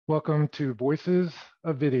Welcome to Voices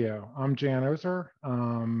of Video. I'm Jan Ozer.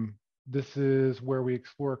 This is where we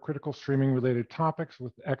explore critical streaming related topics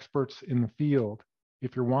with experts in the field.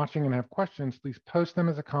 If you're watching and have questions, please post them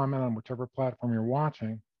as a comment on whichever platform you're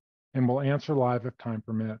watching, and we'll answer live if time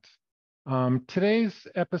permits. Today's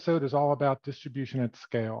episode is all about distribution at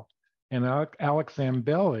scale. And Alex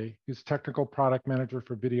Zambelli, who's Technical Product Manager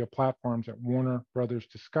for Video Platforms at Warner Brothers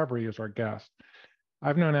Discovery, is our guest.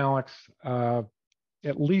 I've known Alex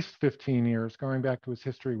at least 15 years, going back to his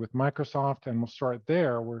history with Microsoft, and we'll start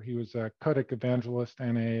there, where he was a codec evangelist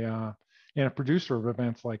and a producer of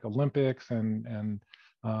events like Olympics and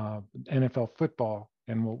NFL football,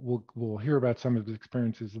 and we'll hear about some of his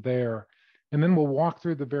experiences there, and then we'll walk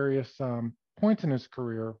through the various points in his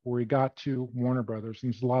career where he got to Warner Brothers,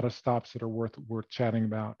 and there's a lot of stops that are worth chatting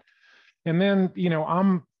about, and then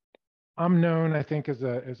I'm known, I think, as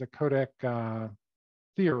a codec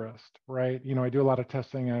theorist, right? I do a lot of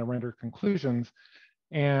testing and I render conclusions,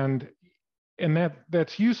 and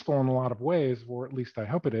that's useful in a lot of ways, or at least I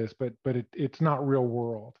hope it is, but it's not real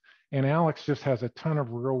world. And Alex just has a ton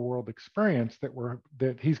of real world experience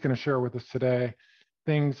that he's going to share with us today.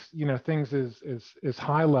 Things as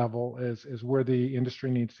high level as where the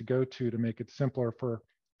industry needs to go to make it simpler for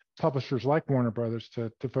publishers like Warner Brothers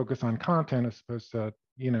to focus on content as opposed to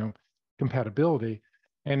compatibility.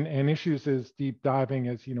 And issues as deep diving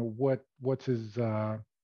as what's his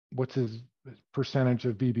percentage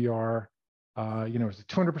of BBR, is it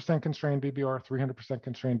 200% constrained BBR, 300%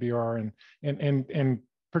 constrained BR, and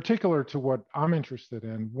particular to what I'm interested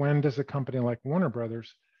in, when does a company like Warner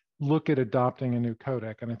Brothers look at adopting a new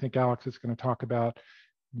codec? And I think Alex is going to talk about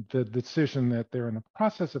the decision that they're in the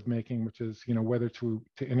process of making, which is whether to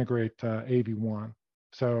integrate AV1.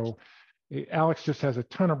 So Alex just has a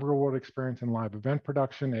ton of real world experience in live event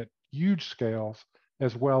production at huge scales,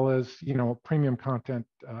 as well as, premium content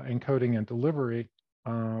encoding and delivery,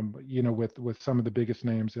 with some of the biggest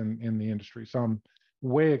names in the industry. So I'm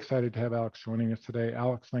way excited to have Alex joining us today.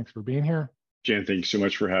 Alex, thanks for being here. Jan, thank you so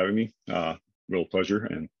much for having me. Real pleasure.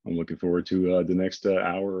 And I'm looking forward to the next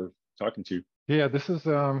hour talking to you. Yeah, this is,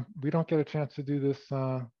 we don't get a chance to do this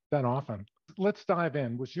that often. Let's dive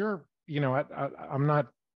in. I'm not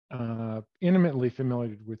intimately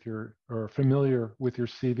familiar with your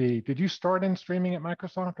CV. Did you start in streaming at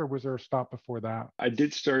Microsoft, or was there a stop before that? I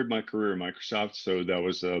did start my career at Microsoft, so that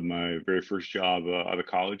was my very first job out of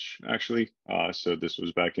college, actually. So this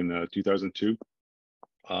was back in 2002,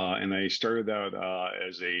 and I started out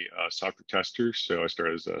as a software tester. So I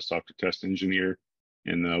started as a software test engineer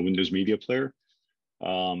in the Windows Media Player.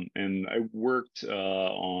 And I worked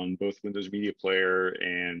on both Windows Media Player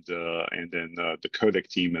and then the codec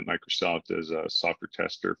team at Microsoft as a software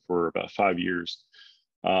tester for about 5 years.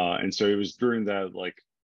 And so it was during that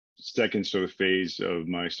second sort of phase of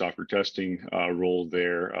my software testing role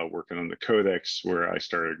there, working on the codecs, where I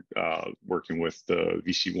started working with the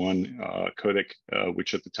VC1 codec,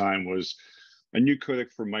 which at the time was a new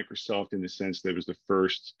codec for Microsoft in the sense that it was the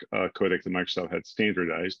first codec that Microsoft had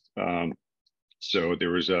standardized. So there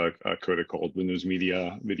was a codec called Windows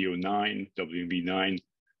Media Video 9, WMV9,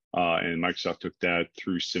 and Microsoft took that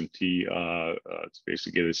through SMPTE to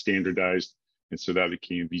basically get it standardized. And so that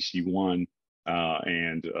became VC1.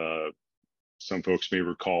 And some folks may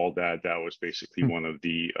recall that that was basically one of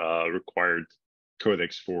the required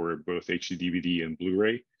codecs for both HD DVD and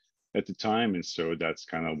Blu-ray at the time. And so that's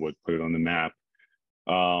kind of what put it on the map.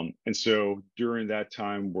 And so during that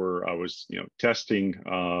time where I was, testing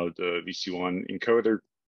the VC1 encoder,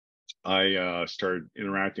 I started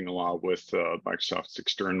interacting a lot with Microsoft's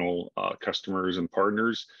external customers and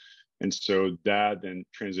partners. And so that then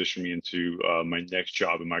transitioned me into my next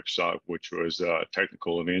job at Microsoft, which was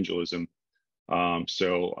technical evangelism.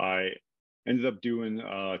 So I ended up doing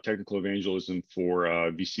technical evangelism for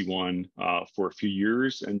VC1 for a few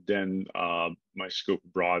years. And then my scope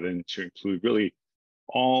broadened to include really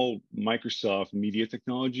all Microsoft media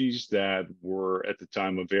technologies that were at the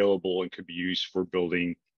time available and could be used for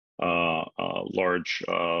building large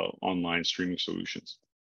online streaming solutions.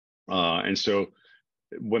 And so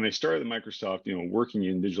when I started at Microsoft, working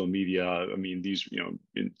in digital media, I mean, these,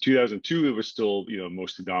 in 2002, it was still,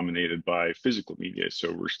 mostly dominated by physical media.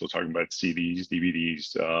 So we're still talking about CDs,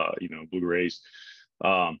 DVDs, Blu-rays.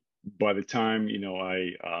 By the time,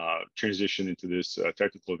 I transitioned into this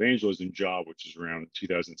technical evangelism job, which is around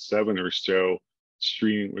 2007 or so,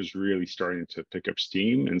 streaming was really starting to pick up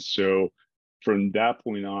steam. And so from that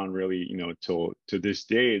point on, really, till to this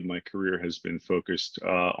day, my career has been focused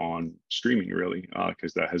on streaming, really,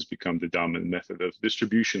 because that has become the dominant method of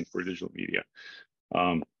distribution for digital media.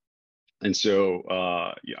 And so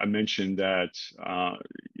I mentioned that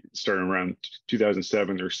starting around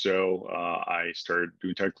 2007 or so, I started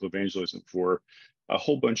doing technical evangelism for a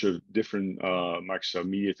whole bunch of different Microsoft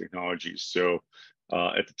media technologies. So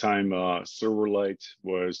at the time, Silverlight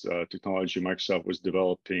was technology Microsoft was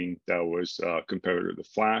developing that was competitor to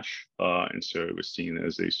Flash, and so it was seen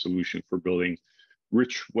as a solution for building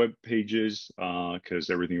rich web pages because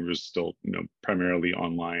everything was still, primarily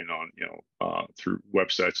online on, through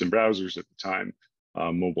websites and browsers at the time.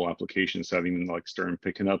 Mobile applications hadn't even started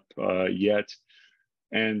picking up yet.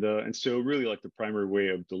 And so really the primary way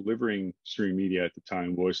of delivering streaming media at the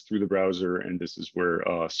time was through the browser. And this is where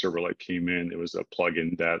Silverlight came in. It was a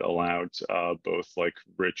plugin that allowed both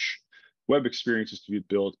rich web experiences to be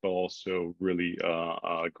built, but also really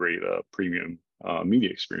great premium media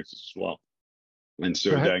experiences as well. And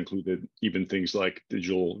so that included even things like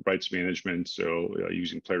digital rights management, so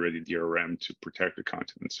using play-ready DRM to protect the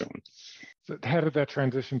content and so on. So how did that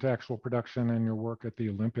transition to actual production and your work at the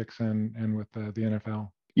Olympics and with the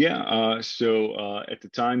NFL? Yeah, so at the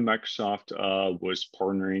time, Microsoft was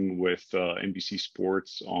partnering with NBC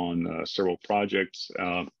Sports on several projects.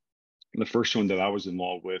 The first one that I was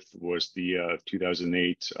involved with was the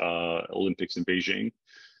 2008 Olympics in Beijing.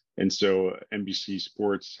 And so NBC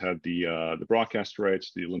Sports had the broadcast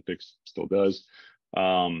rights. The Olympics still does,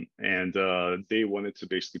 and they wanted to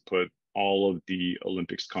basically put all of the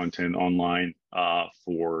Olympics content online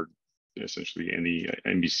for essentially any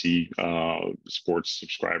NBC Sports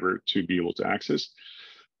subscriber to be able to access.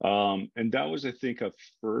 And that was, I think, a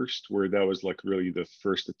first where that was really the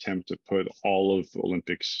first attempt to put all of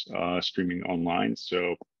Olympics streaming online.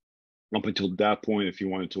 So up until that point, if you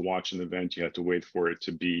wanted to watch an event, you had to wait for it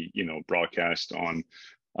to be, broadcast on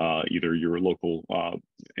either your local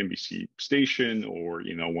NBC station or,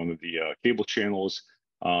 one of the cable channels.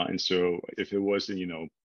 And so if it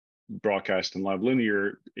wasn't, broadcast in live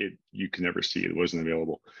linear, you can never see it. It wasn't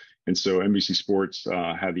available. And so NBC Sports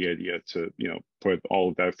had the idea to, put all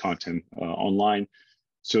of that content online.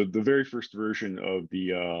 So the very first version of the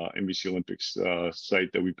NBC Olympics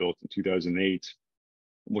site that we built in 2008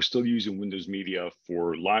 was still using Windows Media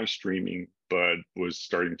for live streaming, but was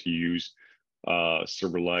starting to use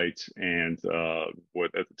Silverlight and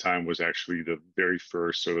what at the time was actually the very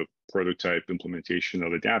first sort of prototype implementation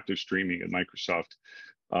of adaptive streaming at Microsoft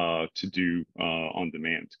to do on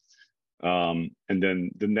demand. And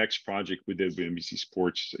then the next project we did with NBC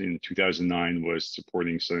Sports in 2009 was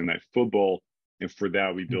supporting Sunday Night Football. And for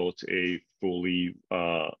that, we built a fully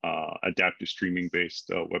adaptive streaming based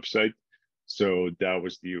website. So that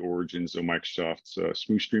was the origins of Microsoft's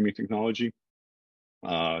smooth streaming technology.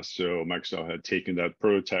 So Microsoft had taken that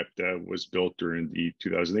prototype that was built during the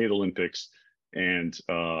 2008 Olympics and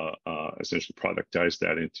essentially productized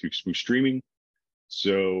that into smooth streaming.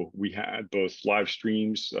 So we had both live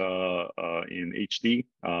streams in HD,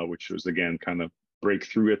 which was, again, kind of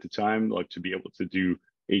breakthrough at the time, to be able to do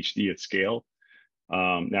HD at scale.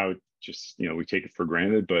 Now, just, we take it for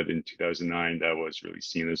granted, but in 2009, that was really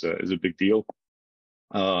seen as a big deal.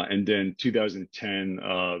 And then 2010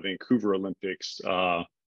 Vancouver Olympics,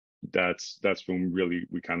 that's when really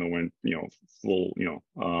we kind of went,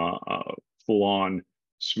 full on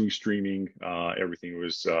smooth streaming. Everything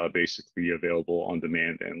was basically available on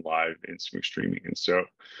demand and live in smooth streaming. And so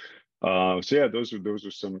yeah, those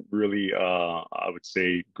are some really, I would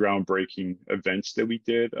say, groundbreaking events that we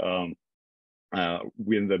did.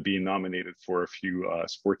 We ended up being nominated for a few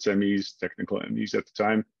sports Emmys, technical Emmys at the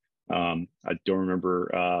time. I don't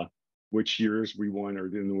remember which years we won or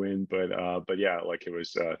didn't win, but yeah, it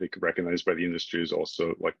was, I think, recognized by the industry as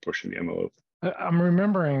also pushing the envelope. I'm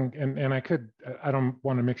remembering, and I don't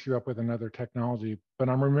want to mix you up with another technology, but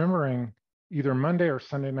I'm remembering either Monday or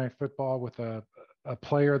Sunday Night Football with a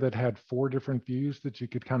player that had 4 different views that you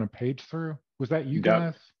could kind of page through. Was that you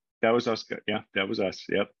guys? That was us. Yeah, that was us.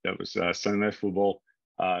 Yep, that was Sunday Night Football.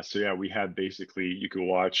 So yeah, we had basically, you could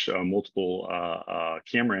watch multiple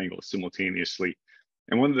camera angles simultaneously.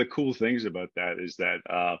 And one of the cool things about that is that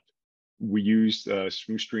we used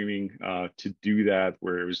smooth streaming to do that,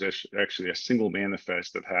 where it was actually a single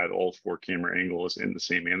manifest that had all 4 camera angles in the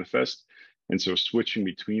same manifest. And so switching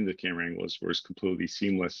between the camera angles was completely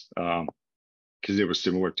seamless because it was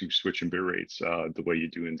similar to switching bit rates the way you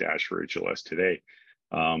do in Dash or HLS today.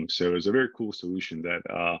 So it was a very cool solution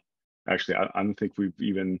that actually I don't think we've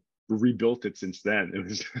even rebuilt it since then. It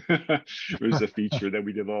was it was a feature that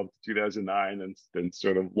we developed in 2009 and then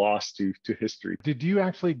sort of lost to history. Did you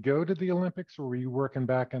actually go to the Olympics, or were you working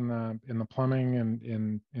back in the plumbing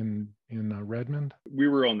and in Redmond? We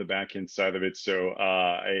were on the back end side of it, so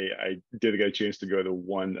I did get a chance to go to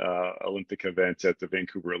one Olympic event at the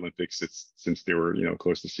Vancouver Olympics. Since they were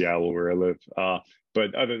close to Seattle where I live.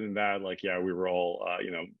 But other than that, like we were all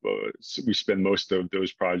we spent most of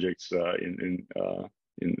those projects in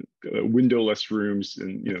windowless rooms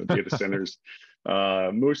and data centers.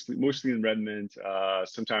 Mostly in Redmond,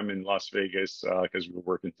 sometime in Las Vegas, because we were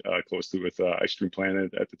working closely with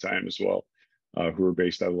iStreamPlanet at the time as well, who were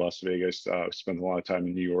based out of Las Vegas. Spent a lot of time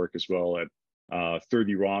in New York as well at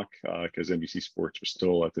 30 Rock, because NBC Sports was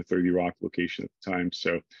still at the 30 Rock location at the time.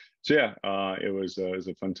 So yeah, it was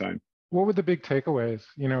a fun time. What were the big takeaways?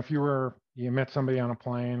 If you met somebody on a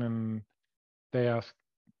plane and they asked,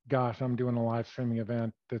 gosh, I'm doing a live streaming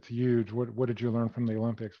event that's huge. What did you learn from the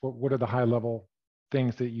Olympics? What are the high level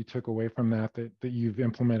things that you took away from that you've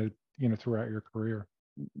implemented, throughout your career?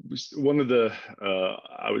 One of the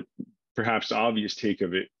I would perhaps obvious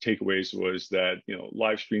takeaways was that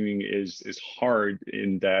live streaming is hard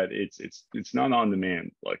in that it's not on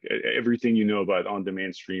demand. Like everything about on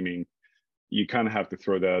demand streaming, you kind of have to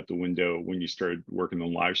throw that out the window when you start working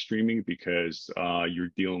on live streaming, because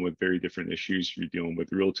you're dealing with very different issues. You're dealing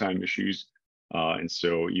with real-time issues. And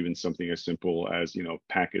so even something as simple as,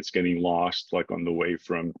 packets getting lost, like on the way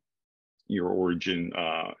from your origin,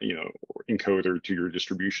 encoder to your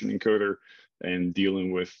distribution encoder, and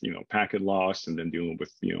dealing with, packet loss, and then dealing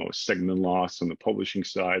with, segment loss on the publishing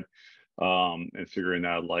side, and figuring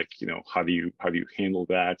out how do you handle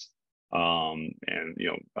that. And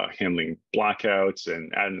handling blackouts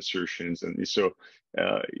and ad insertions, and so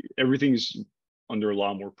everything's under a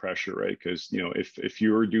lot more pressure, right? Because if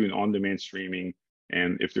you're doing on-demand streaming,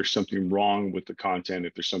 and if there's something wrong with the content,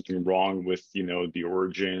 if there's something wrong with the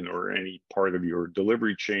origin or any part of your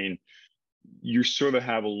delivery chain, you sort of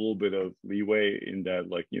have a little bit of leeway in that,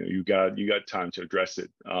 you got time to address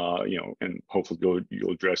it, and hopefully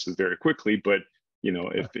you'll address it very quickly. But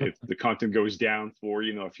if the content goes down for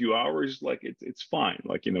a few hours, it's fine.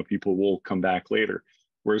 People will come back later.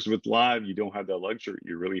 Whereas with live, you don't have that luxury.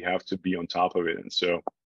 You really have to be on top of it. And so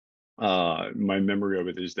my memory of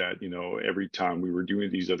it is that every time we were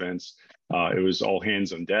doing these events, it was all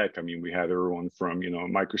hands on deck. I mean, we had everyone from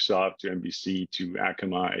Microsoft to NBC to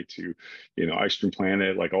Akamai to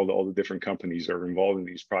iStreamPlanet, like all the different companies that are involved in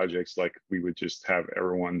these projects. Like we would just have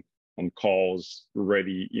everyone on calls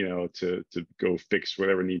ready, to go fix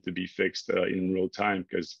whatever needed to be fixed in real time,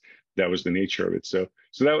 because that was the nature of it. So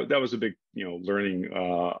that was a big learning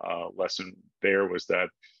lesson. There was that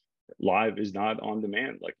live is not on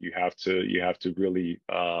demand. Like you have to really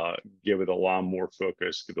give it a lot more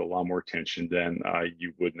focus, give it a lot more attention than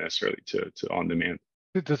you would necessarily to on demand.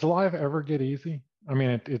 Does live ever get easy? I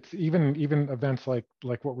mean, it's even events like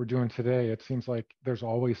what we're doing today. It seems like there's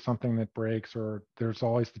always something that breaks, or there's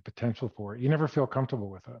always the potential for it. You never feel comfortable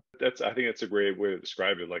with it. I think that's a great way to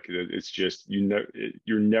describe it. Like it's just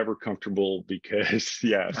you're never comfortable, because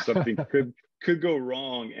something could go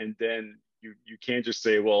wrong, and then you can't just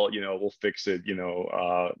say, well, we'll fix it,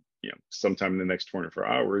 sometime in the next 24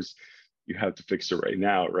 hours. You have to fix it right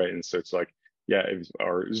now, right? And so it's like, if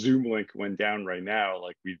our Zoom link went down right now,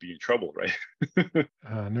 we'd be in trouble, right?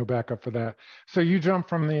 No backup for that. So you jump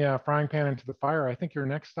from the frying pan into the fire. I think your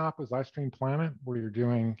next stop was iStreamPlanet, where you're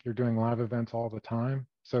doing live events all the time.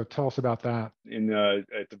 So tell us about that.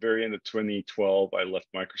 At the very end of 2012, I left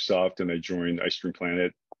Microsoft and I joined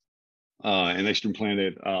iStreamPlanet. And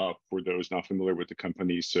iStreamPlanet, for those not familiar with the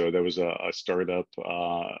company, so that was a startup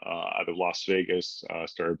out of Las Vegas,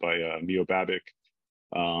 started by Mio Babic.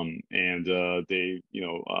 And they,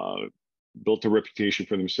 built a reputation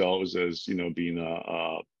for themselves as, being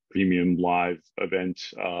a premium live event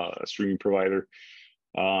streaming provider.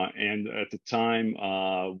 And at the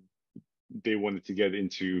time, they wanted to get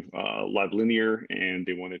into live linear, and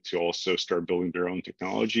they wanted to also start building their own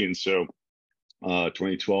technology. And so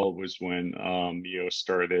 2012 was when Mio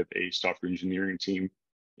started a software engineering team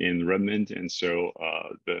in Redmond. And so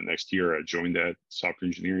the next year I joined that software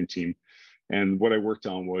engineering team. And what I worked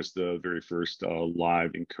on was the very first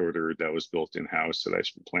live encoder that was built in-house at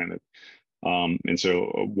iStreamPlanet. And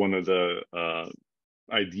so one of the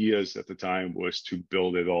ideas at the time was to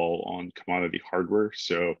build it all on commodity hardware.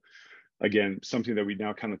 So again, something that we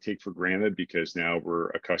now kind of take for granted, because now we're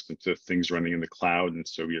accustomed to things running in the cloud. And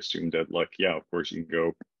so we assume that, of course, you can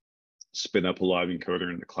go spin up a live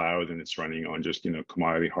encoder in the cloud and it's running on just,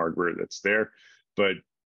 commodity hardware that's there. But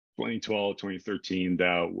 2012, 2013,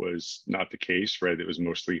 that was not the case, right? It was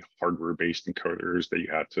mostly hardware-based encoders that you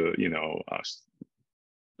had to,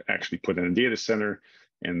 actually put in a data center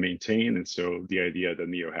and maintain. And so the idea that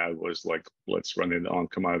Neo had was like, let's run it on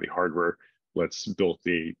commodity hardware. Let's build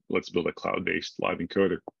a cloud-based live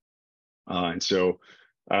encoder. And so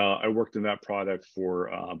I worked in that product for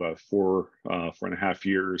about 4.5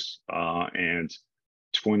 years. And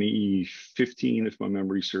 2015, if my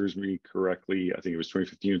memory serves me correctly, I think it was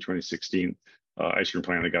 2015 or 2016,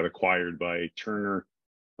 iStreamPlanet got acquired by Turner.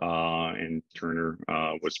 And Turner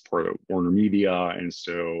was part of Warner Media, and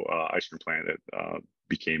so iStreamPlanet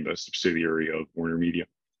became a subsidiary of Warner Media.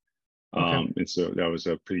 Okay. And so that was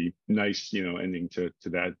a pretty nice, ending to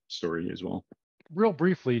that story as well. Real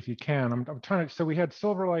briefly, if you can, I'm trying to. So we had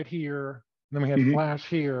Silverlight here, and then we had Mhm. Flash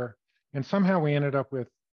here, and somehow we ended up with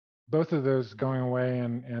both of those going away.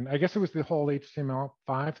 And I guess it was the whole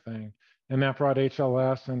HTML5 thing, and that brought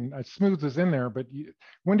HLS, and Smooth is in there. But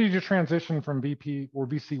when did you transition from VP or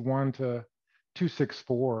VC1 to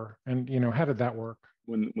 264? And how did that work?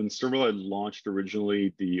 When Silverlight launched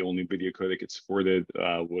originally, the only video codec it supported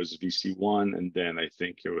was VC1, and then I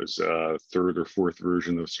think it was a third or fourth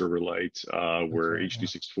version of Silverlight where Right, yeah.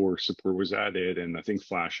 H.264 support was added, and I think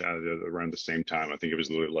Flash added it around the same time. I think it was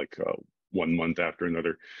literally like 1 month after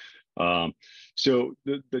another. So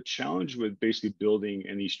the challenge with basically building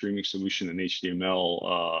any streaming solution in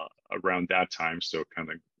HTML around that time, so kind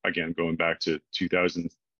of again going back to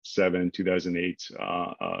 2007, 2008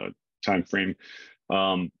 timeframe.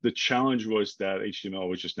 The challenge was that HTML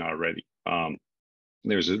was just not ready.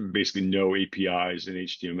 There's basically no APIs in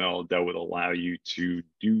HTML that would allow you to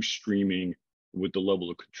do streaming with the level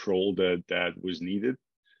of control that was needed.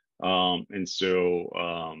 And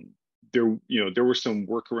so there were some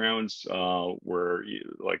workarounds where,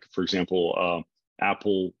 like for example,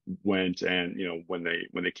 Apple went and when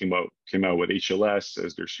they came out with HLS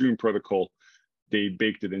as their streaming protocol, they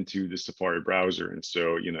baked it into the Safari browser. And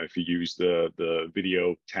so, if you use the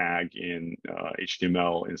video tag in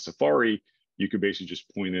HTML in Safari, you could basically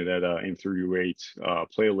just point it at an M3U8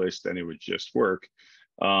 playlist and it would just work.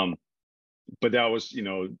 But that was,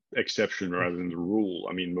 exception rather than the rule.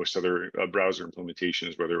 I mean, most other browser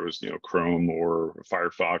implementations, whether it was, Chrome or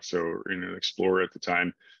Firefox or Internet Explorer at the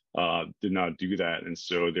time, did not do that. And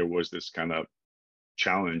so there was this kind of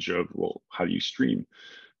challenge of, well, how do you stream?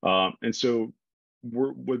 And so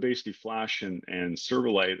what basically Flash and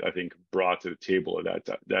Silverlight, I think, brought to the table at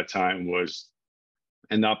that time was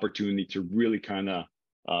an opportunity to really kind of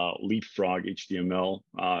leapfrog HTML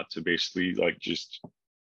to basically like just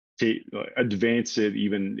advance it,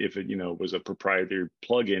 even if it was a proprietary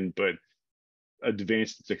plugin, but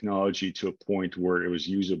advance the technology to a point where it was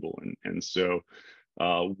usable. And so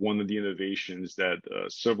one of the innovations that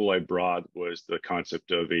Silverlight brought was the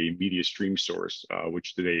concept of a media stream source,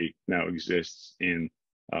 which today now exists in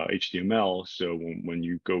HTML. So when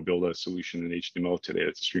you go build a solution in HTML today,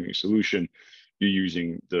 it's a streaming solution. You're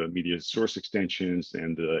using the media source extensions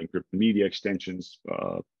and the encrypted media extensions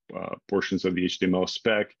portions of the HTML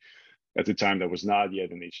spec. At the time, that was not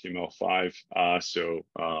yet in HTML5. So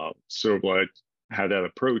Silverlight had that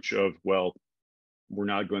approach of, well, we're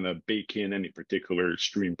not going to bake in any particular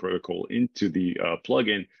stream protocol into the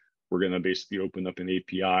plugin. We're going to basically open up an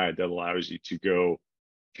API that allows you to go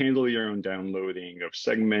handle your own downloading of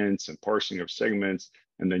segments and parsing of segments,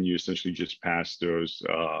 and then you essentially just pass those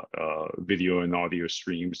video and audio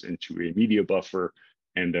streams into a media buffer,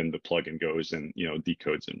 and then the plugin goes and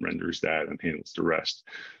decodes and renders that and handles the rest.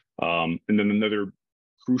 And then another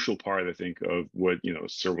crucial part, I think, of what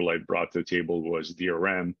Silverlight brought to the table was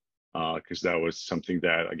DRM, because that was something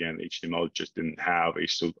that, again, HTML just didn't have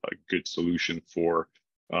a good solution for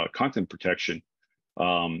content protection.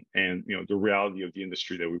 And the reality of the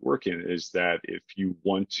industry that we work in is that if you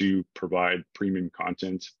want to provide premium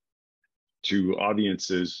content to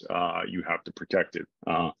audiences, you have to protect it.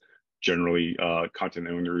 Generally, content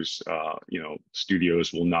owners,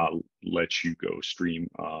 studios will not let you go stream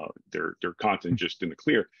their content just in the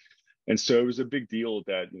clear. And so it was a big deal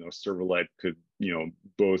that Silverlight could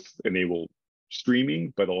both enable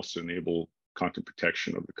streaming but also enable content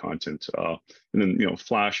protection of the content. And then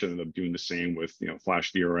Flash ended up doing the same with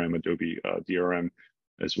Flash DRM, Adobe DRM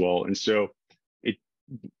as well. And so it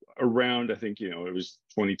around, I think it was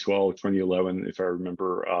 2012, 2011, if I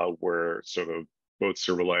remember, where sort of both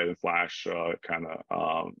Silverlight and Flash kind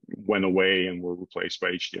of went away and were replaced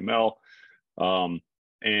by HTML.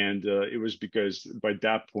 And it was because by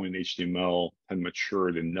that point, HTML had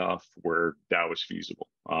matured enough where that was feasible.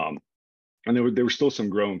 And there were still some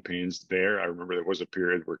growing pains there. I remember there was a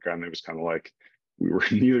period where it was kind of like we were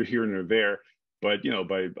neither here nor there. But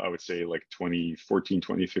by I would say like 2014,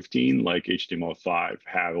 2015, like HTML5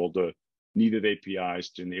 had all the needed APIs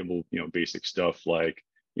to enable basic stuff like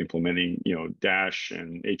implementing Dash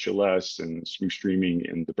and HLS and smooth streaming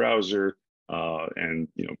in the browser, and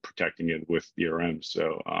protecting it with DRM.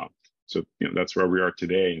 So that's where we are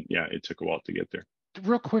today. And yeah, it took a while to get there.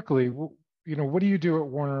 Real quickly, what do you do at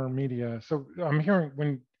Warner Media? So I'm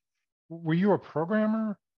hearing, were you a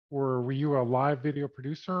programmer or were you a live video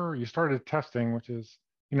producer? Or you started testing, which is,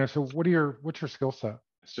 so what's your skill set?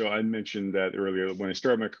 So I mentioned that earlier. When I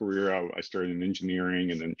started my career, I started in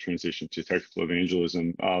engineering and then transitioned to technical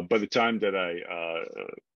evangelism. By the time that I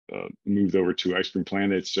moved over to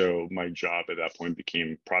iStreamPlanet, so my job at that point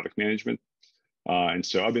became product management. And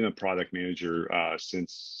so I've been a product manager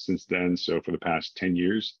since then. So for the past 10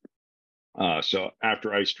 years. So after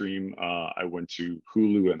iStream, I went to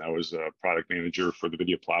Hulu and I was a product manager for the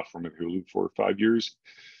video platform at Hulu for 5 years.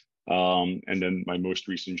 And then my most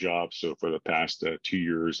recent job, so for the past 2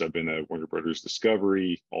 years, I've been at Warner Brothers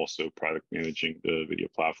Discovery, also product managing the video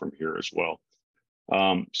platform here as well.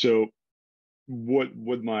 So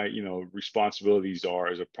what my responsibilities are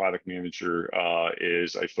as a product manager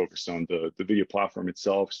is I focus on the video platform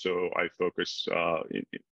itself. So I focus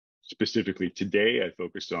specifically today, I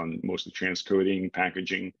focused on mostly transcoding,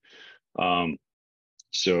 packaging.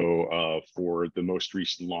 So for the most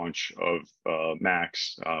recent launch of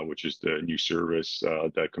Max, which is the new service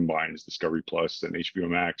that combines Discovery Plus and HBO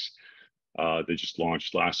Max, they just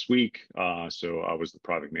launched last week. So I was the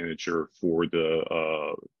product manager for the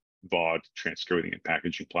VOD transcoding and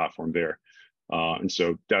packaging platform there. And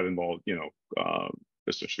so that involved,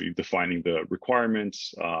 essentially defining the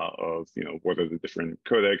requirements of, what are the different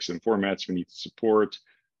codecs and formats we need to support,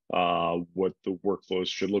 what the workflows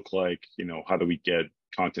should look like, how do we get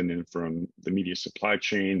content in from the media supply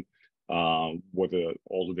chain, what are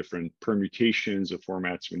all the different permutations of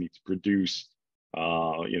formats we need to produce,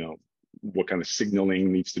 what kind of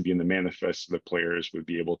signaling needs to be in the manifest so that players would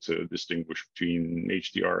be able to distinguish between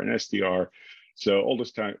HDR and SDR. So all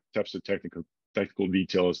those types of technical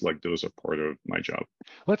details like those are part of my job.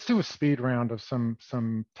 Let's do a speed round of some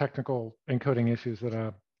technical encoding issues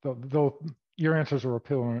that your answers will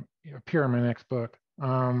appear in my next book.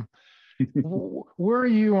 Where are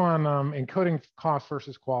you on encoding cost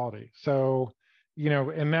versus quality? So,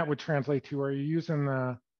 and that would translate to, are you using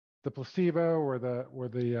the placebo or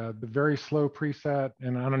the very slow preset?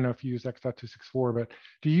 And I don't know if you use X.264, but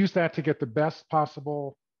do you use that to get the best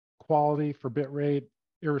possible quality for bit rate,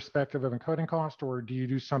 irrespective of encoding cost, or do you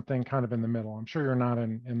do something kind of in the middle? I'm sure you're not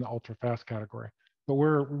in the ultra fast category, but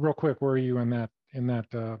real quick, where are you in that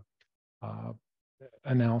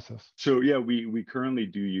analysis? So yeah, we currently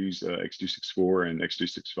do use X.264 and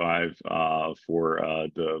X.265 for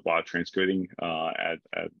the VOD transcoding at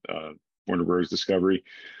Warner Bros. Discovery.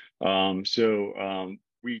 So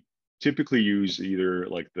we typically use either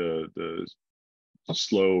like the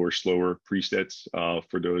slow or slower presets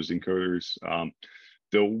for those encoders.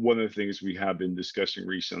 Though one of the things we have been discussing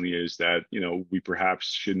recently is that we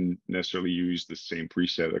perhaps shouldn't necessarily use the same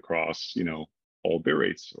preset across all bit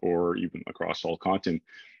rates or even across all content.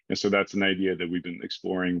 And so that's an idea that we've been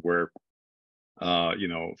exploring where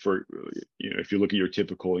if you look at your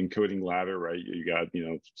typical encoding ladder, right, you got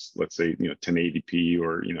let's say 1080p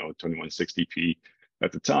or 2160p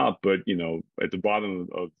at the top, but at the bottom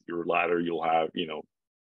of your ladder you'll have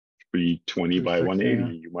 320 by 180. Yeah.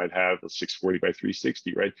 You might have a 640 by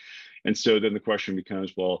 360, right? And so then the question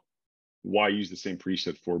becomes, well, why use the same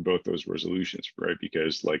preset for both those resolutions, right?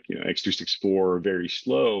 Because X.264 very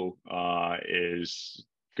slow is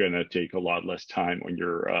gonna take a lot less time on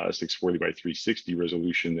your 640 by 360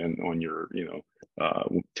 resolution than on your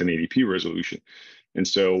 1080p resolution. And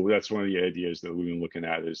so that's one of the ideas that we've been looking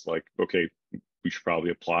at is like, okay, we should probably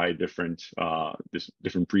apply different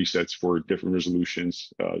presets for different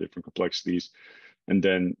resolutions, different complexities, and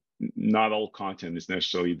then not all content is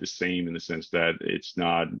necessarily the same in the sense that it's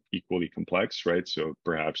not equally complex, right? So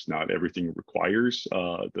perhaps not everything requires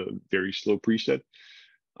the very slow preset.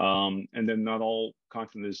 And then not all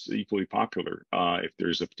content is equally popular. If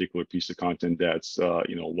there's a particular piece of content that's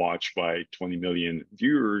watched by 20 million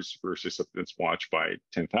viewers versus something that's watched by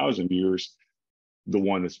 10,000 viewers, the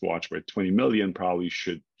one that's watched by 20 million probably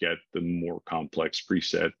should get the more complex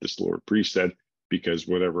preset, the slower preset, because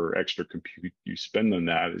whatever extra compute you spend on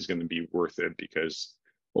that is going to be worth it because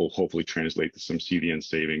it'll hopefully translate to some CDN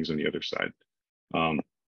savings on the other side.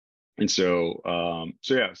 So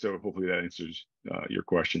hopefully that answers your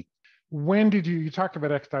question. When did you talked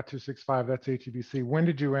about X.265, that's HEVC. When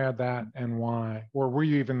did you add that and why? Or were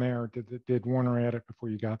you even there? Did Warner add it before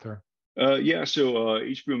you got there? Yeah, so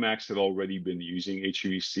HBO Max had already been using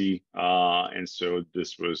HEVC, and so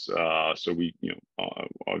this was so we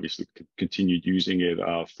obviously continued using it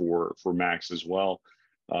for Max as well.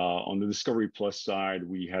 On the Discovery Plus side,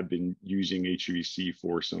 we had been using HEVC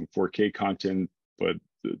for some 4K content, but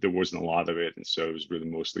there wasn't a lot of it, and so it was really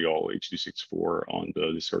mostly all H.264 on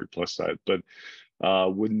the Discovery Plus side. But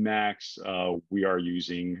with Max, we are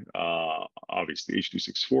using obviously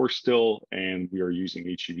H.264 still, and we are using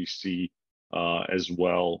HEVC as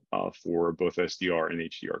well for both SDR and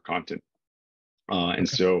HDR content. And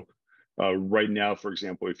Okay. so right now, for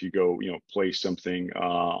example, if you go, play something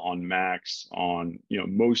on Max on,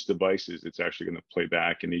 most devices, it's actually going to play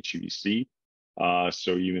back in HEVC.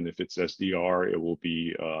 So even if it's SDR, it will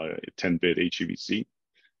be 10-bit HEVC.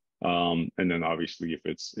 And then obviously if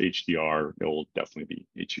it's HDR, it will definitely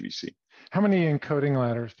be HEVC. How many encoding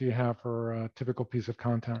ladders do you have for a typical piece of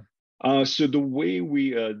content? So the way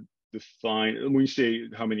we define, when you say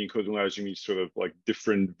how many encoding ladders, you mean sort of like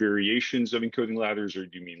different variations of encoding ladders, or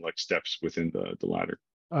do you mean like steps within the ladder?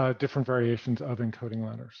 Different variations of encoding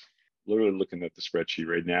ladders. Literally looking at the spreadsheet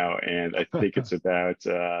right now, and I think it's about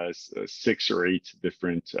 6 or 8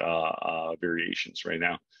 different variations right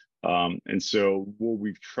now. And so what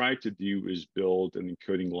we've tried to do is build an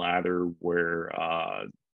encoding ladder where,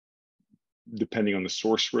 depending on the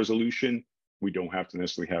source resolution, we don't have to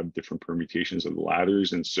necessarily have different permutations of the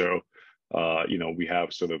ladders. And so, we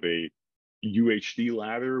have sort of a UHD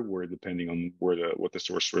ladder where, depending on what the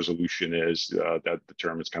source resolution is, that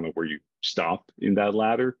determines kind of where you stop in that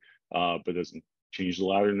ladder, but doesn't change the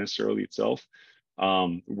ladder necessarily itself.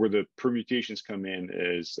 Where the permutations come in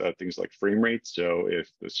is things like frame rate. So if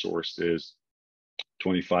the source is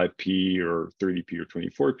 25p or 30p or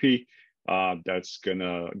 24p, that's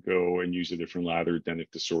gonna go and use a different ladder than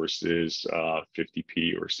if the source is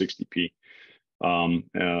 50p or 60p.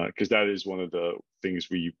 Because that is one of the things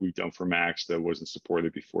we've done for Max that wasn't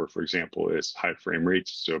supported before. For example, is high frame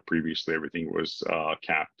rates. So previously everything was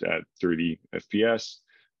capped at 30 FPS,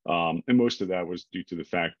 and most of that was due to the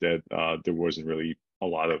fact that there wasn't really a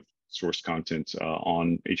lot of source content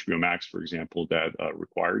on HBO Max, for example, that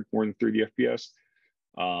required more than 30 FPS.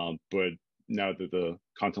 But now that the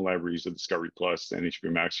content libraries of Discovery Plus and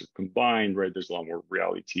HBO Max are combined, right, there's a lot more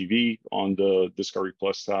reality TV on the Discovery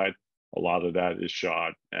Plus side. A lot of that is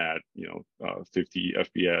shot at 50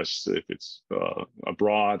 FPS if it's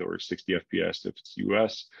abroad, or 60 FPS if it's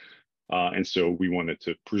US. And so we wanted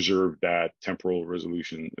to preserve that temporal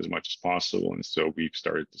resolution as much as possible. And so we've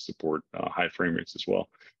started to support high frame rates as well.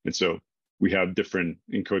 And so we have different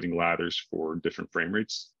encoding ladders for different frame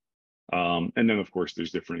rates. And then, of course,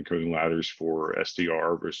 there's different encoding ladders for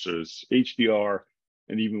SDR versus HDR.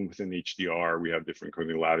 And even within HDR, we have different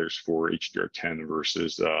encoding ladders for HDR10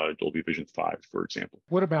 versus Dolby Vision 5, for example.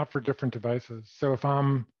 What about for different devices? So if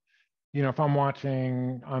I'm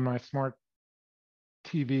watching on my smart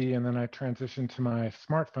TV and then I transition to my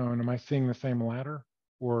smartphone, am I seeing the same ladder,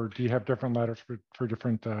 or do you have different ladders for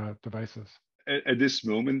different devices? At this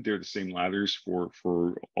moment, they're the same ladders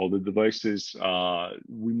for all the devices.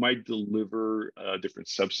 We might deliver different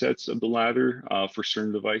subsets of the ladder for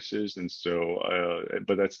certain devices, and so,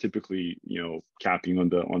 but that's typically capping on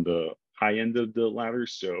the high end of the ladder.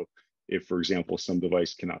 So, if, for example, some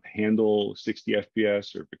device cannot handle 60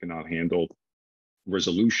 FPS, or if it cannot handle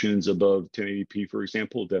resolutions above 1080p, for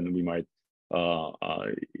example, then we might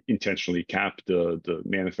intentionally cap the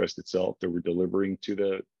manifest itself that we're delivering to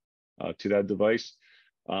that device.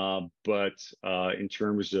 But in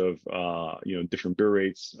terms of different bill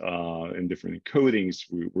rates and different encodings,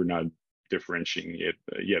 we're not differentiating it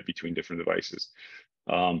yet between different devices.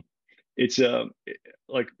 It's so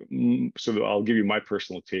I'll give you my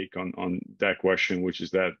personal take on that question, which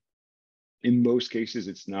is that in most cases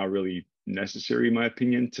it's not really necessary, in my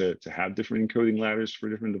opinion, to have different encoding ladders for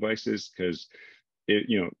different devices, because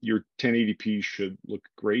your 1080p should look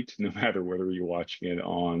great no matter whether you're watching it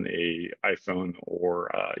on a iPhone or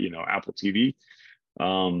Apple TV.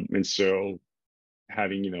 And so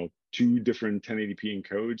having 2 different 1080p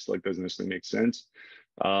encodes doesn't necessarily make sense.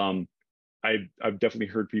 I've definitely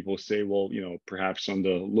heard people say, well, perhaps on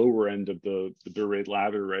the lower end of the bill rate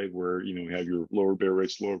ladder, right, where you have your lower bill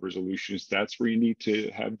rates, lower resolutions, that's where you need to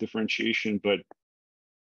have differentiation. But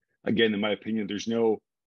again, in my opinion, there's no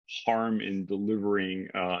harm in delivering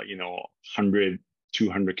 100,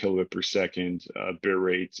 200 kilobit per second bill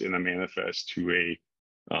rates in a manifest to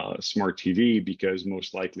a smart TV, because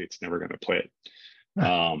most likely it's never going to play it.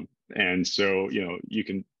 And so you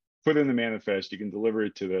can put in the manifest, you can deliver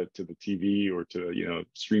it to the TV or to the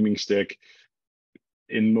streaming stick.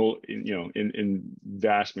 in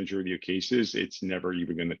vast majority of cases, it's never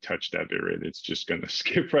even going to touch that bit rate. It's just going to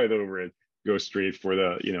skip right over it, go straight for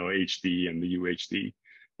the HD and the UHD.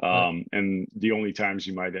 Right. And the only times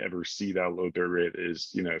you might ever see that low bit rate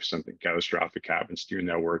is if something catastrophic happens to your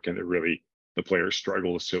network and the player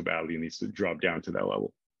struggles so badly and needs to drop down to that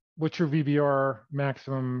level. What's your VBR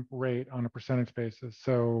maximum rate on a percentage basis?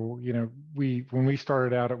 So, when we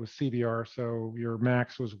started out, it was CBR, so your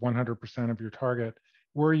max was 100% of your target.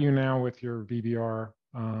 Where are you now with your VBR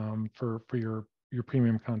for your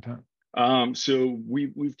premium content? So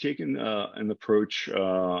we've taken an approach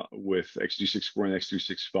with X264 and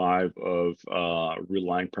X265 of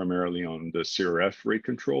relying primarily on the CRF rate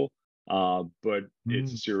control. But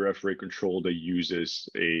it's a CRF rate control that uses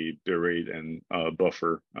a bitrate and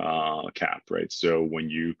buffer cap, right? So when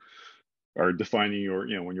you are defining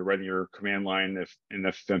when you're writing your command line in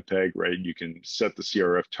FFmpeg, right, you can set the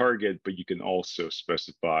CRF target, but you can also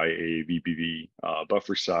specify a VBV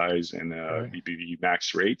buffer size and a VBV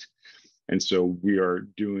max rate. And so we are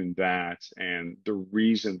doing that. And the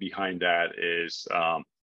reason behind that is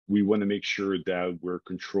we want to make sure that we're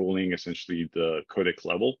controlling essentially the codec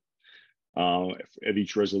level at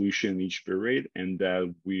each resolution, each bit rate, and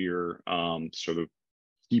that we're sort of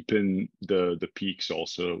keeping the peaks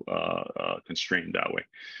also constrained that way.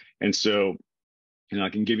 And so, I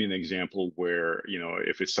can give you an example where,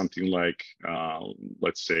 if it's something like,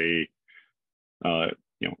 let's say,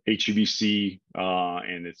 HEVC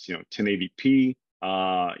and it's 1080p,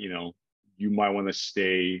 you might want to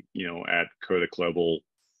stay at codec level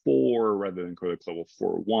 4 rather than codec level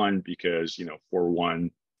 4.1 because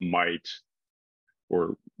 4.1 might,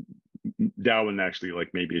 or that one actually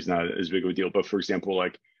maybe is not as big of a deal. But for example,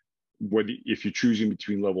 if you're choosing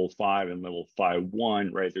between level 5 and level 5.1,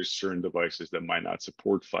 right, there's certain devices that might not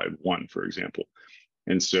support 5.1, for example.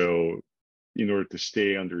 And so in order to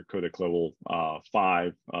stay under codec level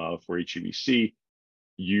 5 for HEVC,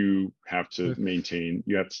 you have to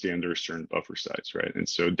stay under a certain buffer size, right? And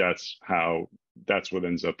so that's what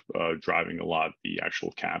ends up driving a lot of the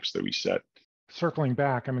actual caps that we set. Circling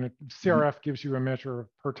back, CRF gives you a measure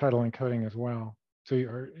of per title encoding as well. So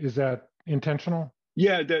is that intentional?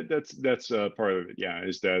 Yeah, that's part of it. Yeah,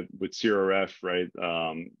 is that with CRF, right?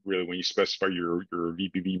 Really, when you specify your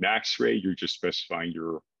VBV max rate, you're just specifying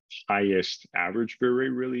your highest average bit rate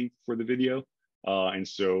really for the video. And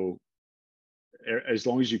so as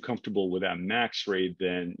long as you're comfortable with that max rate,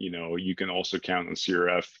 then you can also count on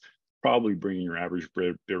CRF probably bringing your average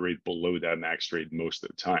bit rate below that max rate most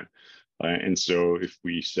of the time. And so if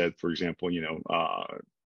we said, for example,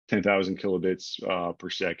 10,000 kilobits per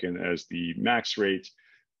second as the max rate,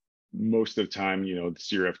 most of the time, the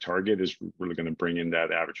CRF target is really going to bring in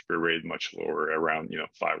that average bit rate much lower, around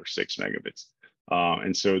 5 or 6 megabits.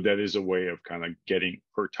 And so that is a way of kind of getting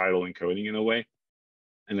per title encoding in a way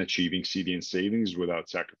and achieving CDN savings without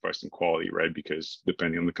sacrificing quality, right? Because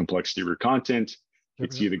depending on the complexity of your content,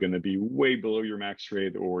 it's either going to be way below your max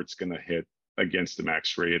rate or it's going to hit against the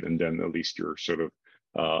max rate, and then at least you're sort of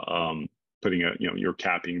putting you're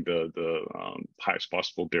capping the highest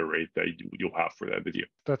possible bit rate that you'll have for that video.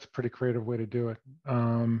 That's a pretty creative way to do it.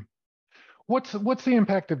 What's the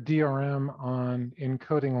impact of DRM on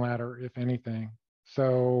encoding ladder, if anything?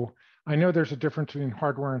 So I know there's a difference between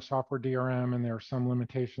hardware and software DRM, and there are some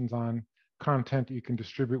limitations on content that you can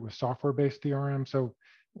distribute with software-based DRM. So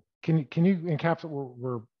can you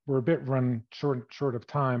encapsulate? We're a bit run short of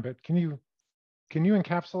time, but can you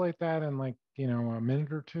encapsulate that in a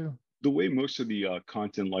minute or two? The way most of the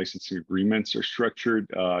content licensing agreements are structured,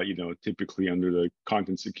 typically under the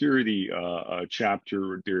content security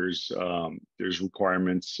chapter, there's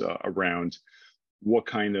requirements around what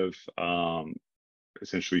kind of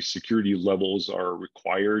essentially security levels are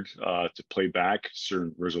required to play back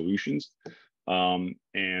certain resolutions, and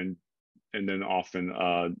then often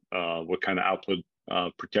what kind of output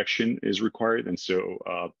protection is required. And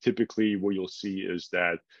so typically what you'll see is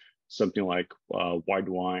that something like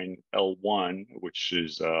Widevine L1, which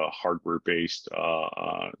is a hardware-based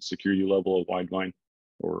security level of Widevine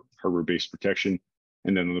or hardware-based protection.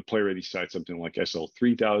 And then on the PlayReady side, something like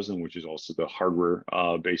SL3000, which is also the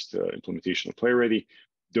hardware-based implementation of PlayReady.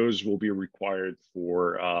 Those will be required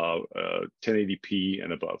for 1080p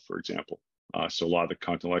and above, for example. So a lot of the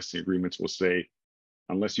content licensing agreements will say,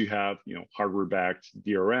 unless you have hardware-backed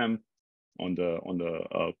DRM on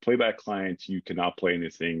the playback client, you cannot play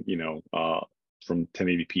anything from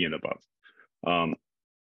 1080p and above.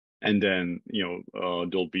 And then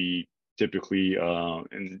there'll be typically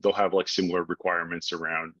and they'll have similar requirements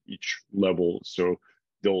around each level. So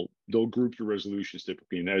they'll group your resolutions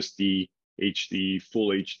typically in SD, HD, full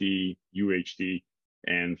HD, UHD,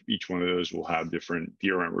 and each one of those will have different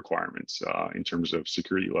DRM requirements in terms of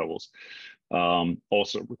security levels.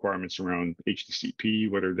 Also requirements around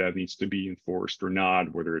HTTP, whether that needs to be enforced or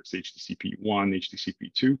not, whether it's HTTP 1,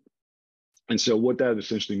 HTTP 2. And so what that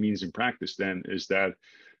essentially means in practice then is that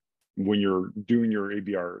when you're doing your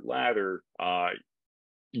ABR ladder,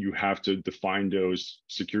 you have to define those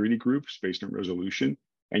security groups based on resolution,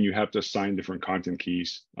 and you have to assign different content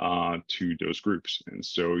keys to those groups. And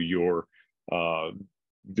so your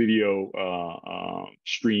video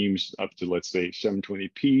streams up to, let's say,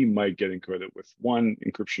 720p might get encoded with one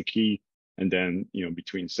encryption key, and then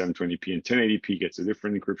between 720p and 1080p gets a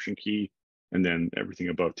different encryption key, and then everything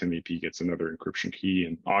above 1080p gets another encryption key,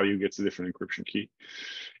 and audio gets a different encryption key.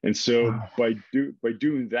 And so by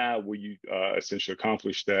doing that, what you essentially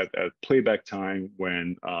accomplish that at playback time,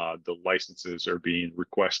 when the licenses are being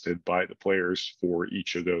requested by the players for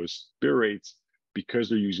each of those bit rates, because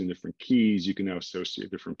they're using different keys, you can now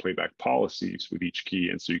associate different playback policies with each key.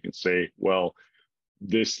 And so you can say, well,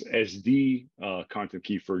 this SD content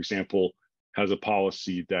key, for example, has a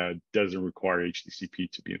policy that doesn't require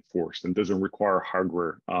HTTP to be enforced and doesn't require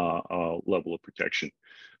hardware level of protection,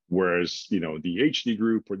 whereas the HD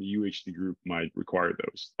group or the UHD group might require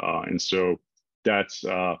those. And so that's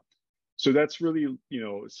really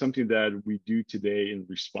something that we do today in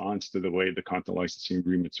response to the way the content licensing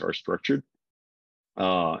agreements are structured.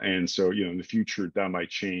 And so in the future that might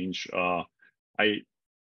change. I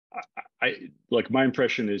like, my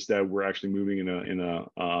impression is that we're actually moving in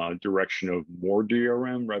a direction of more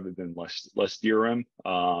DRM rather than less DRM.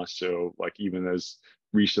 So like, even as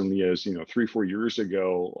recently as 3-4 years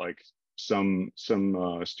ago, like some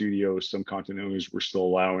studios, some content owners were still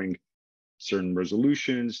allowing certain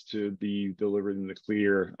resolutions to be delivered in the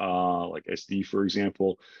clear, like SD, for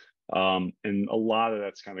example. And a lot of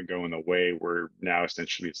that's kind of going away, where now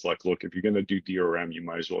essentially it's like, look, if you're going to do DRM, you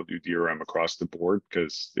might as well do DRM across the board,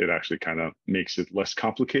 because it actually kind of makes it less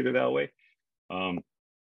complicated that way.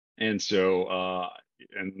 And so,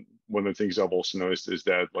 and one of the things I've also noticed is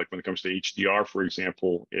that, like, when it comes to HDR, for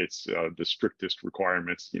example, it's the strictest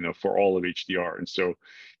requirements, for all of HDR. And so,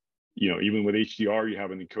 even with HDR, you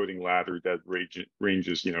have an encoding ladder that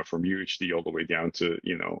ranges, from UHD all the way down to,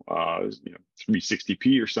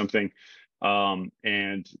 360p or something.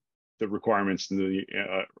 And the requirements and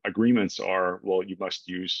the agreements are, well, you must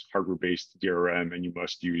use hardware-based DRM, and you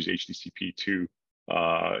must use HTTP 2,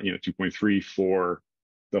 2.3 for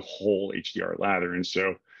the whole HDR ladder. And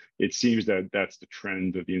so it seems that that's the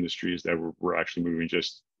trend of the industry, is that we're actually moving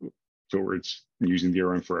just towards using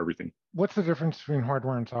DRM for everything. What's the difference between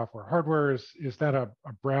hardware and software? Hardware is that a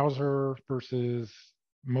browser versus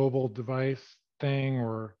mobile device thing,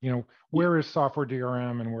 or where is software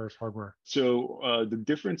DRM and where is hardware? So the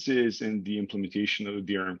difference is in the implementation of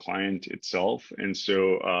the DRM client itself. And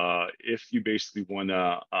so if you basically want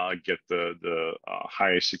to get the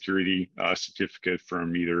highest security certificate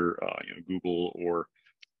from either Google or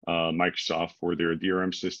Microsoft for their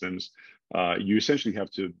DRM systems, you essentially have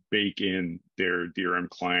to bake in their DRM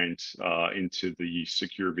client into the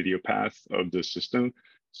secure video path of the system.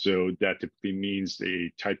 So that typically means a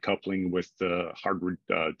tight coupling with the hardware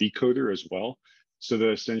decoder as well. So that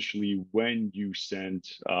essentially, when you send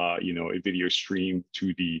a video stream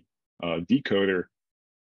to the decoder,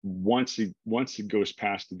 once it goes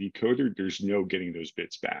past the decoder, there's no getting those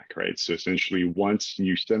bits back, right? So essentially, once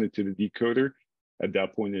you send it to the decoder, at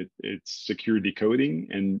that point, it's secure decoding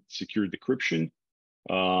and secure decryption.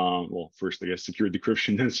 Well, first, I guess, secure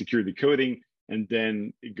decryption, then secure decoding, and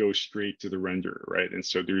then it goes straight to the renderer, right? And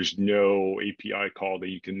so there's no API call that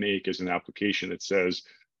you can make as an application that says,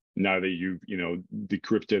 now that you've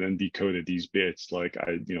decrypted and decoded these bits, like,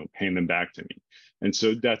 hand them back to me. And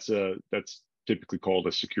so that's typically called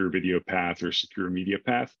a secure video path or secure media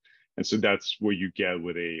path. And so that's what you get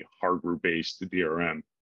with a hardware-based DRM.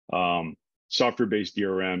 Software-based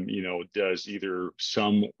DRM, does either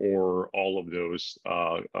some or all of those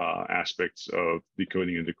aspects of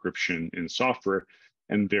decoding and decryption in software,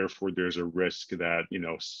 and therefore there's a risk that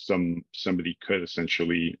somebody could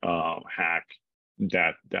essentially hack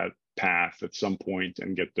that path at some point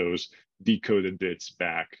and get those decoded bits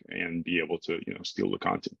back and be able to steal the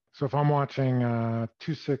content. So if I'm watching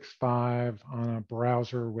 265 on a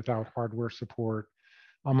browser without hardware support,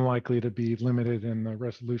 I'm likely to be limited in the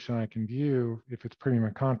resolution I can view if it's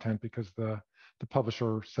premium content, because the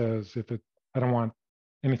publisher says I don't want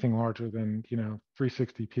anything larger than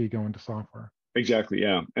 360p going to software. Exactly,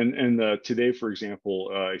 yeah. And today, for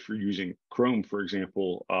example, if you're using Chrome, for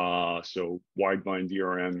example, so wideband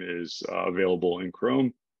DRM is available in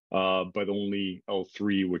Chrome. but only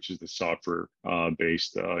L3, which is the software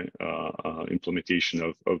based implementation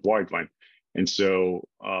of Widevine. And so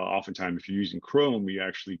oftentimes, if you're using Chrome, you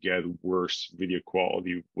actually get worse video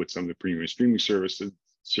quality with some of the premium streaming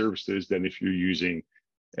services than if you're using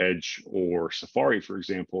Edge or Safari, for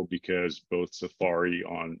example, because both Safari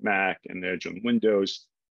on Mac and Edge on Windows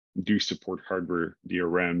do support hardware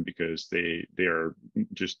DRM because they are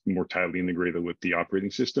just more tightly integrated with the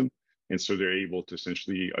operating system. And so they're able to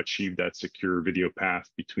essentially achieve that secure video path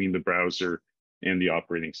between the browser and the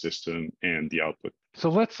operating system and the output. So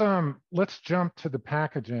let's jump to the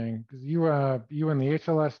packaging, because you in the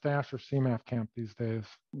HLS dash or CMAF camp these days?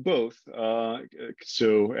 Both.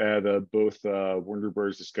 So at both Warner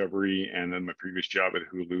Bros. Discovery and then my previous job at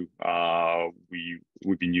Hulu,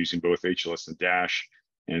 we've been using both HLS and Dash.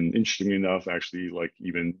 And interestingly enough, actually, like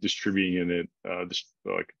even distributing it,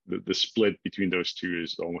 the split between those two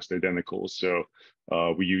is almost identical. So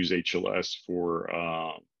we use HLS for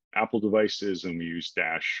Apple devices, and we use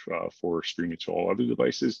Dash for streaming to all other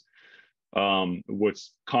devices.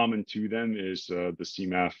 What's common to them is the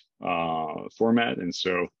CMAF format. And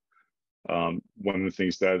so one of the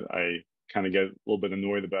things that I kind of get a little bit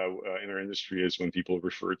annoyed about in our industry is when people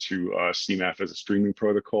refer to CMAF as a streaming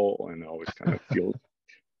protocol, and I always kind of feel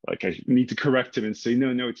like I need to correct him and say,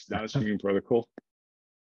 no, it's not a streaming protocol.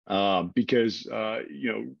 Because,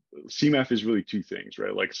 CMAF is really two things,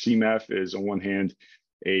 right? Like CMAF is on one hand,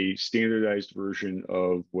 a standardized version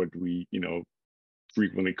of what we,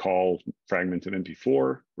 frequently call fragmented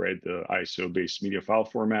MP4, right? The ISO-based media file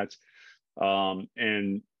format.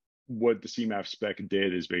 And what the CMAF spec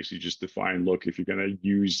did is basically just define, look, if you're going to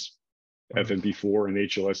use FMP4 and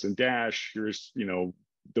HLS and Dash, here's,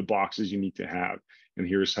 the boxes you need to have. And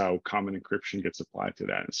here's how common encryption gets applied to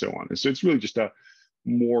that and so on. And so it's really just a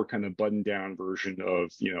more kind of buttoned down version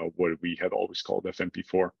of, what we had always called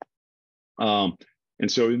FMP4. And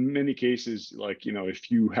so in many cases, like, if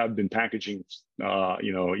you have been packaging,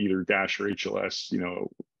 either Dash or HLS,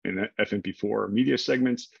 in FMP4 media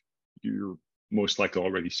segments, you're most likely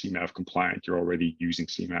already CMAF compliant. You're already using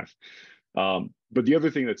CMAF. But the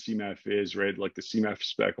other thing that CMAF is, right, like the CMAF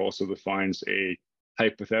spec also defines a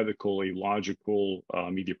hypothetical, a logical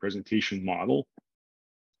media presentation model.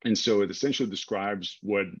 And so it essentially describes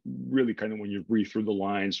what really kind of, when you read through the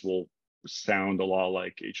lines, will sound a lot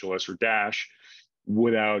like HLS or Dash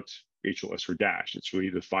without HLS or Dash. It's really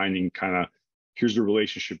defining kind of, here's the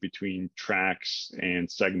relationship between tracks and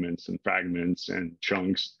segments and fragments and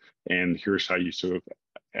chunks. And here's how you sort of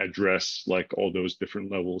address like all those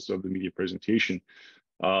different levels of the media presentation.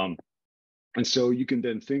 And so you can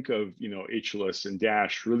then think of, HLS and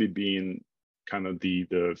Dash really being kind of the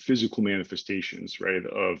physical manifestations, right,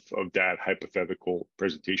 of that hypothetical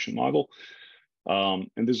presentation model. And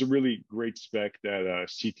there's a really great spec that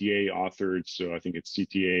CTA authored. So I think it's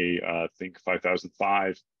CTA,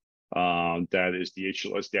 5005. That is the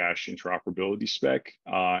HLS Dash interoperability spec.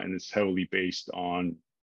 And it's heavily based on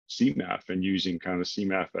CMAF and using kind of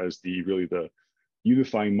CMAF as the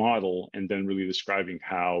unifying model, and then really describing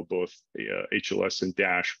how both HLS and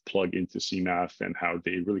Dash plug into CMAF and how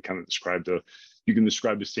they really kind of you can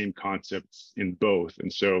describe the same concepts in both.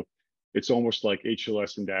 And so it's almost like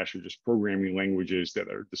HLS and Dash are just programming languages that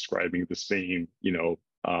are describing the same,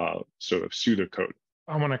 sort of pseudocode.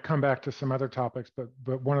 I want to come back to some other topics, but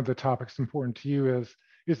one of the topics important to you is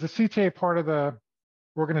the CTA part of the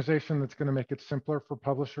organization that's going to make it simpler for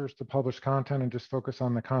publishers to publish content and just focus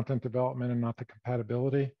on the content development and not the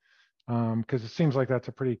compatibility? Because it seems like that's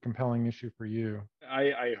a pretty compelling issue for you.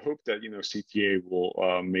 I hope that CTA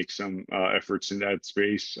will make some efforts in that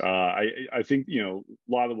space. I think a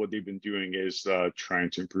lot of what they've been doing is trying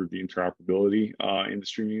to improve the interoperability in the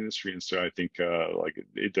streaming industry, and so I think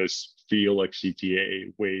it does feel like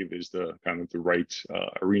CTA Wave is the kind of the right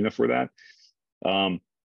arena for that.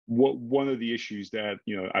 One of the issues that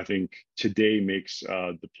I think today makes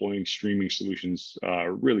deploying streaming solutions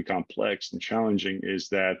really complex and challenging is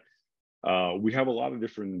that we have a lot of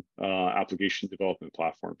different application development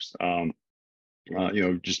platforms.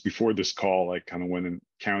 Just before this call, I kind of went and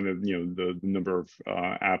counted the number of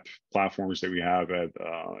app platforms that we have at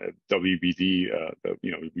WBD that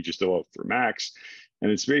we just developed for Macs,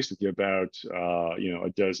 and it's basically about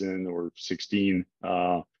a dozen or 16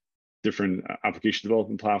 different application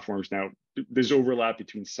development platforms. Now, there's overlap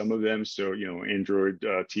between some of them. So, Android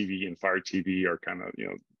TV and Fire TV are kind of,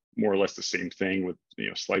 more or less the same thing with,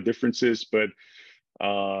 slight differences. But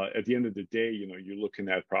at the end of the day, you're looking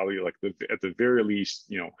at probably like at the very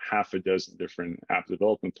least, half a dozen different app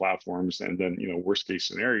development platforms. And then, worst case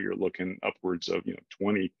scenario, you're looking upwards of,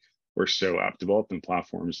 20 or so app development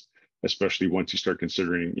platforms. especially once you start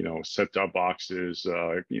considering, set-top boxes,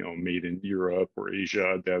 made in Europe or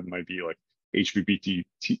Asia that might be like HBB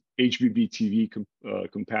TV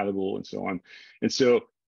compatible and so on. And so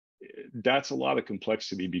that's a lot of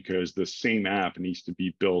complexity because the same app needs to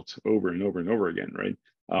be built over and over and over again, right?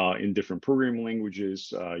 In different programming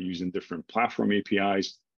languages, using different platform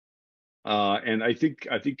APIs. And I think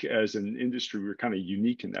as an industry, we're kind of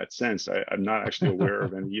unique in that sense. I'm not actually aware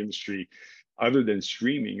of any industry other than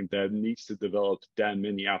streaming that needs to develop that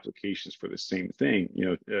many applications for the same thing.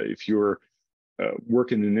 If you're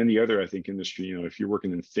working in any other, I think, industry, if you're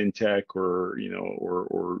working in fintech or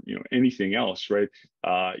anything else, right?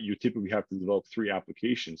 You typically have to develop 3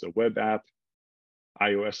 applications: a web app,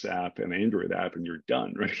 iOS app, and Android app, and you're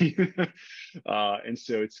done, right? And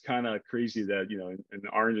so it's kind of crazy that in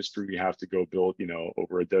our industry we have to go build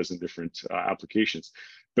over a dozen different applications.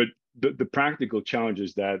 But the practical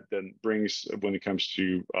challenges that then brings when it comes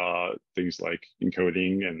to things like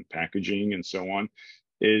encoding and packaging and so on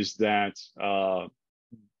is that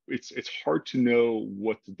it's hard to know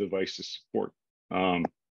what the devices support,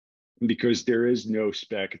 because there is no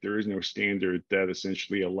spec, there is no standard that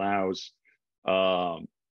essentially allows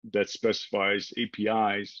that specifies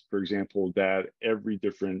APIs, for example, that every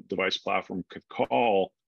different device platform could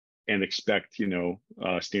call and expect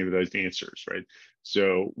standardized answers, right?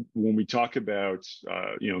 So when we talk about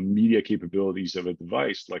media capabilities of a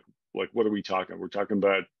device, like what are we talking? We're talking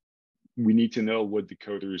about, we need to know what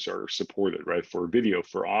decoders are supported, right? For video,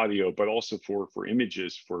 for audio, but also for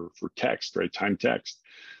images, for text, right? Time text.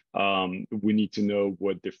 We need to know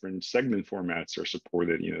what different segment formats are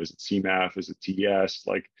supported. Is it CMAF? Is it TS?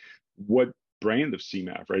 Like, what brand of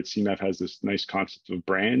CMAF, right? CMAF has this nice concept of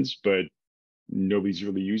brands, but nobody's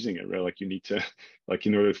really using it, right? Like, you need to, like,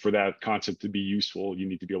 in order for that concept to be useful, you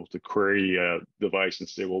need to be able to query a device and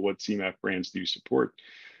say, well, what CMAF brands do you support?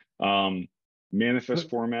 Manifest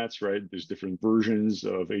formats, right? There's different versions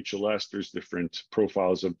of HLS. There's different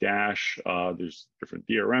profiles of Dash. There's different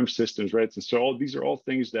DRM systems, right? And so these are all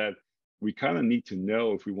things that we kind of need to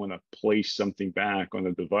know if we want to place something back on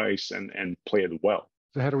the device and play it well.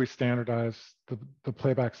 So how do we standardize the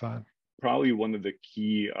playback side? Probably one of the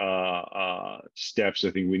key steps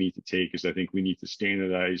I think we need to take is I think we need to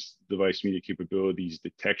standardize device media capabilities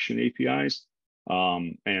detection APIs.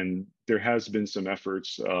 And there has been some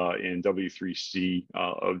efforts in W3C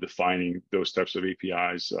of defining those types of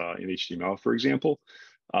APIs in HTML, for example.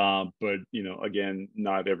 But again,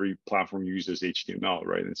 not every platform uses HTML,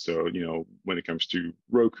 right? And so when it comes to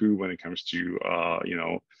Roku, when it comes to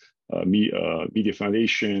Media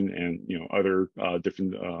Foundation and other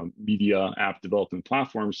different media app development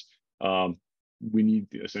platforms, we need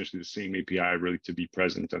essentially the same API really to be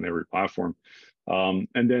present on every platform.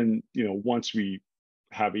 And then, once we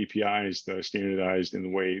have APIs that are standardized in the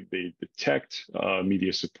way they detect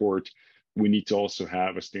media support, we need to also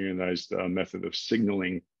have a standardized method of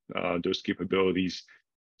signaling those capabilities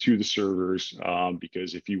to the servers.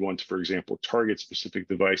 Because if you want to, for example, target specific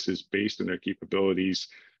devices based on their capabilities,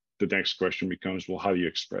 the next question becomes, well, how do you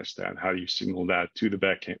express that? How do you signal that to the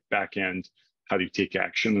back end? How do you take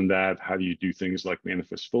action on that? How do you do things like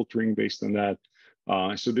manifest filtering based on that?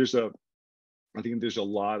 So I think there's a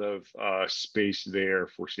lot of space there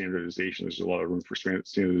for standardization. There's a lot of room for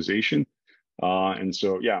standardization. And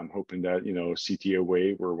so, yeah, I'm hoping that, CTA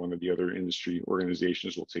Wave or one of the other industry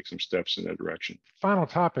organizations will take some steps in that direction. Final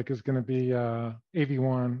topic is going to be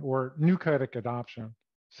AV1 or new codec adoption.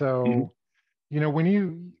 So,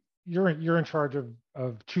 when you're in charge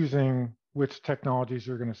of choosing which technologies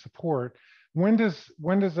you're going to support, when does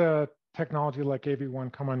a technology like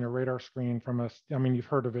AV1 come on your radar screen from us? I mean, you've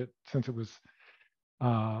heard of it since it was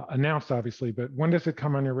announced, obviously, but when does it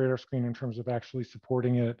come on your radar screen in terms of actually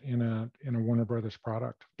supporting it in a Warner Brothers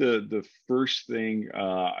product? The first thing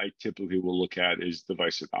I typically will look at is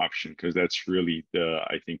device adoption, because that's really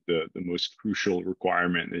I think the most crucial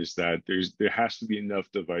requirement is that there has to be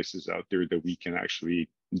enough devices out there that we can actually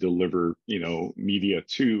deliver media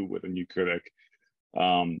to with a new codec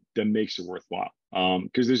that makes it worthwhile.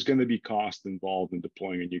 Because there's going to be cost involved in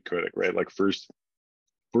deploying a new codec, right? Like first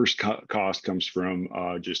cost comes from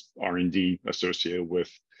just R&D associated with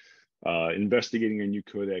investigating a new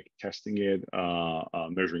codec, testing it,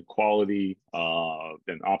 measuring quality,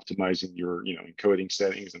 then optimizing your encoding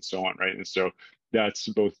settings and so on, right? And so that's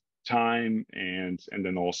both time and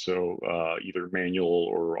then also either manual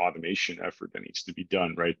or automation effort that needs to be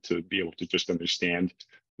done, right? To be able to just understand,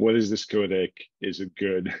 what is this codec? Is it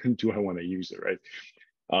good? Do I want to use it, right?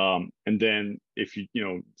 And then if you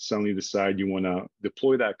suddenly decide you want to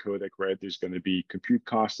deploy that codec, right, there's going to be compute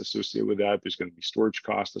costs associated with that. There's going to be storage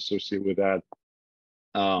costs associated with that.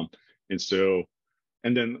 And so,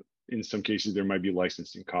 and then in some cases, there might be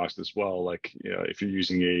licensing costs as well. Like if you're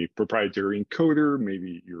using a proprietary encoder,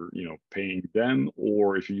 maybe you're paying them,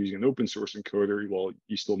 or if you're using an open source encoder, well,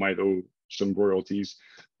 you still might owe some royalties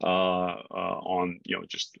on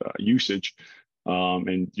just usage.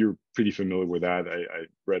 And you're pretty familiar with that. I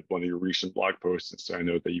read one of your recent blog posts, and so I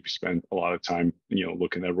know that you've spent a lot of time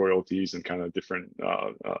looking at royalties and kind of different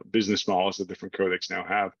business models that different codecs now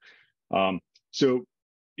have. So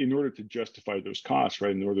in order to justify those costs,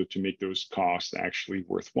 right, in order to make those costs actually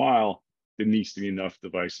worthwhile, there needs to be enough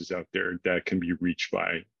devices out there that can be reached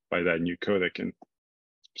by that new codec. And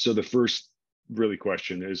so the first really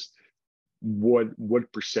question is,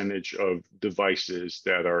 what percentage of devices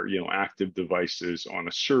that are active devices on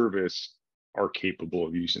a service are capable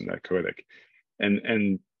of using that codec?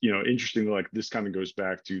 And interestingly, like this kind of goes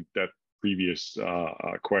back to that previous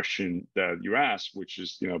question that you asked, which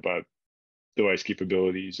is about device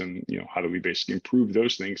capabilities and how do we basically improve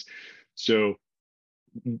those things. So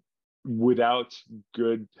without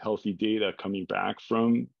good healthy data coming back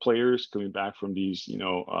from players, coming back from these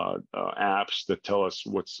apps that tell us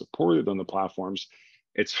what's supported on the platforms,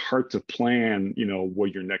 it's hard to plan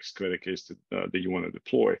what your next codec is that you want to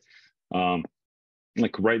deploy.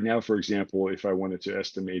 Like right now, for example, if I wanted to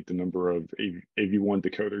estimate the number of AV1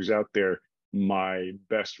 decoders out there, my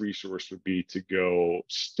best resource would be to go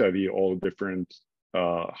study all the different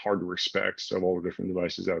hardware specs of all the different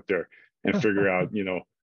devices out there and figure out,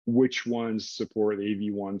 which ones support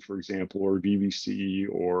AV1, for example, or VVC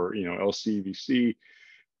or, LCVC,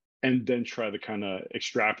 and then try to kind of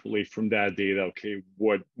extrapolate from that data. Okay,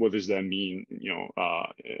 what does that mean?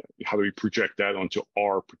 How do we project that onto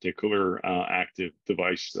our particular active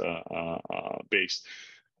device base?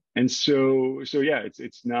 And so yeah,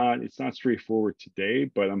 it's not straightforward today,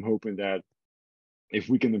 but I'm hoping that if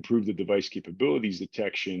we can improve the device capabilities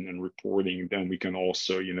detection and reporting, then we can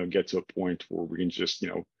also get to a point where we can just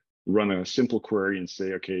run a simple query and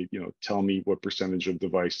say, okay, tell me what percentage of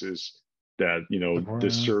devices that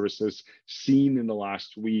this service has seen in the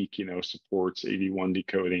last week supports AV1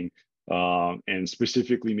 decoding, and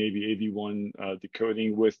specifically maybe AV1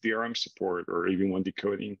 decoding with DRM support, or AV1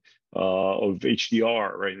 decoding of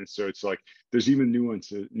HDR, right? And so it's like there's even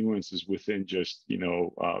nuances within just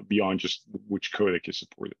beyond just which codec is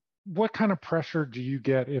supported. What kind of pressure do you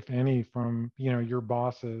get, if any, from your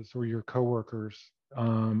bosses or your coworkers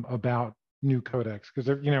about new codecs? Because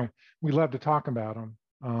we love to talk about them.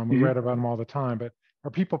 We read about them all the time, but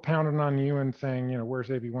are people pounding on you and saying, where's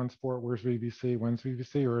AV1 support, where's VVC, when's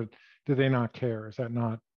VVC, or do they not care? Is that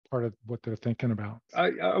not part of what they're thinking about?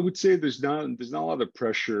 I would say there's not a lot of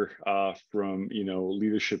pressure from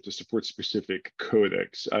leadership to support specific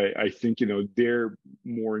codecs. I think they're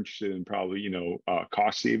more interested in probably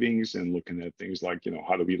cost savings and looking at things like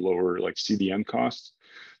how do we lower like CDN costs.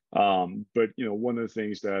 But one of the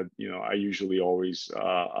things that I usually always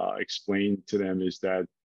explain to them is that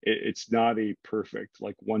it's not a perfect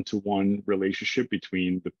like one-to-one relationship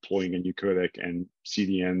between deploying a new codec and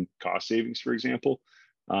CDN cost savings, for example.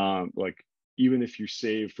 Like even if you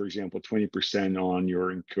save, for example, 20% on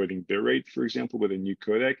your encoding bitrate, for example, with a new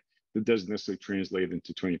codec, that doesn't necessarily translate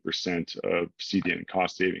into 20% of CDN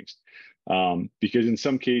cost savings. Because in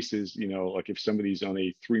some cases, like if somebody's on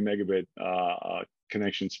a 3 megabit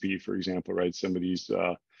connection speed, for example, right? Somebody's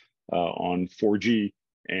on 4G,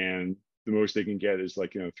 and the most they can get is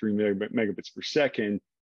like 3 megabits per second.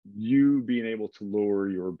 You being able to lower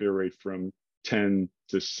your bitrate from 10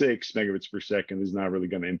 to 6 megabits per second is not really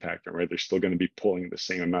going to impact them, right? They're still going to be pulling the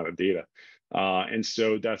same amount of data, and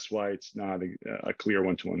so that's why it's not a clear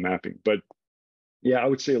one-to-one mapping. But yeah, I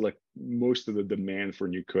would say like most of the demand for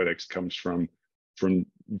new codecs comes from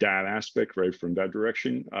that aspect, right? From that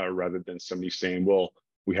direction, rather than somebody saying, well,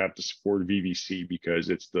 we have to support VVC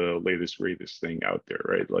because it's the latest, greatest thing out there,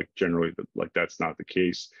 right? Like generally, like that's not the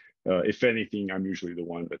case. If anything, I'm usually the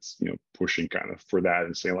one that's pushing kind of for that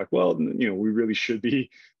and saying like, well, we really should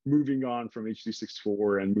be moving on from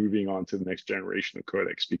H.264 and moving on to the next generation of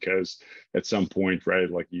codecs, because at some point,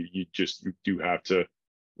 right, like you do have to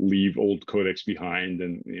leave old codecs behind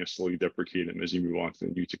and slowly deprecate them as you move on to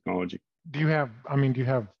the new technology. Do you have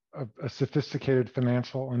a sophisticated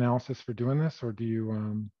financial analysis for doing this, or do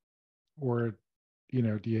you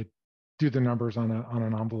do you do the numbers on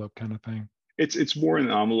an envelope kind of thing? It's more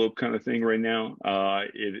an envelope kind of thing right now.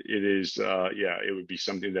 It is it would be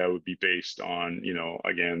something that would be based on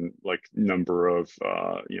again, like number of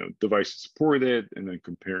devices supported, and then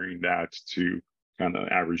comparing that to kind of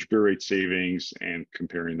average bitrate savings, and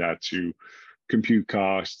comparing that to compute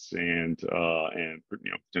costs and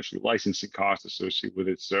potentially licensing costs associated with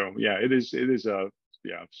it. So yeah, it is a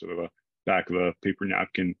sort of back of a paper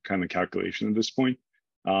napkin kind of calculation at this point.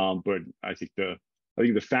 But I think the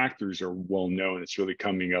factors are well known. It's really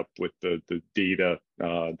coming up with the data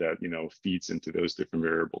that feeds into those different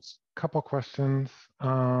variables. Couple questions.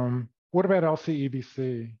 What about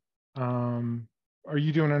LCEVC? Are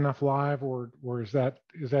you doing enough live, or is that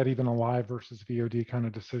even a live versus VOD kind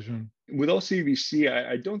of decision? With LCVC,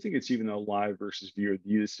 I don't think it's even a live versus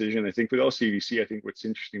VOD decision. I think with LCVC, I think what's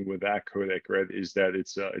interesting with that codec, right, is that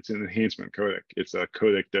it's an enhancement codec. It's a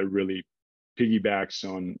codec that really piggybacks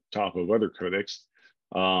on top of other codecs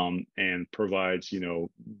and provides,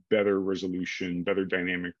 better resolution, better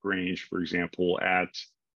dynamic range, for example, at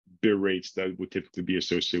bit rates that would typically be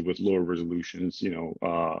associated with lower resolutions,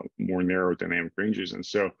 more narrow dynamic ranges. And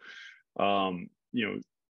so,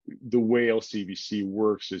 the way LCVC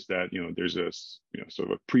works is that, there's a,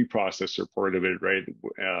 sort of a preprocessor part of it, right,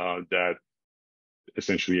 that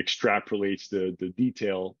essentially extrapolates the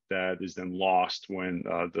detail that is then lost when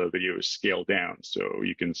the video is scaled down. So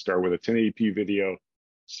you can start with a 1080p video,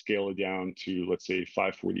 scale it down to, let's say,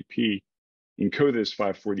 540p, encode it as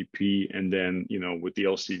 540p, and then, with the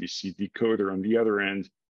LCVC decoder on the other end,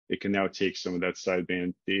 it can now take some of that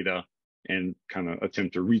sideband data and kind of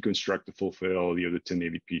attempt to reconstruct the full fidelity of the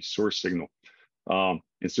 1080p source signal. And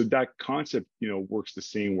so that concept, works the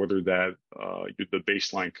same whether that the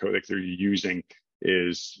baseline codec that you're using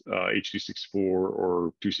is H.264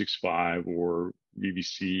 or 265 or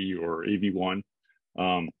VVC or AV1.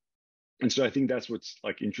 And so I think that's what's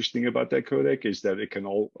interesting about that codec, is that it can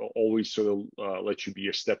always sort of let you be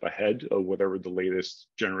a step ahead of whatever the latest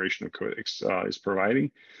generation of codecs is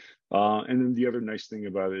providing. And then the other nice thing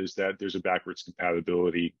about it is that there's a backwards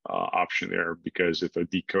compatibility option there, because if a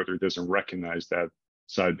decoder doesn't recognize that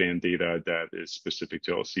sideband data that is specific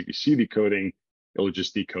to LCVC decoding, it'll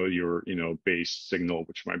just decode your base signal,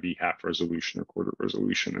 which might be half resolution or quarter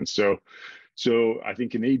resolution. And so I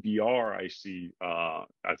think in ABR, I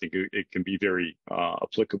think it can be very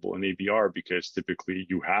applicable in ABR, because typically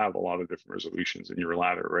you have a lot of different resolutions in your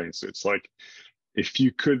ladder, right? So it's like, if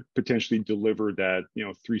you could potentially deliver that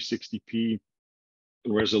 360p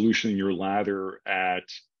resolution in your ladder at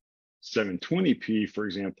 720p, for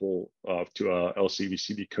example, to a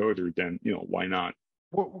LCVC decoder, then why not?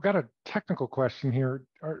 Well, we've got a technical question here.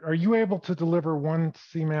 Are you able to deliver one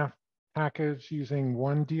CMAF package using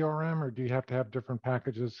one DRM, or do you have to have different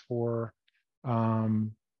packages for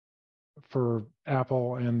Apple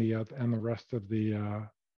and the rest of the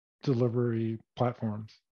delivery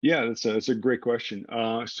platforms? Yeah, that's a great question.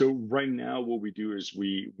 So right now, what we do is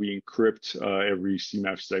we encrypt every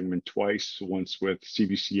CMAF segment twice, once with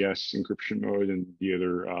CBCS encryption mode and the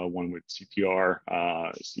other one with CTR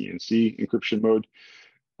CNC encryption mode.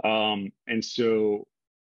 And so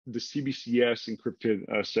the CBCS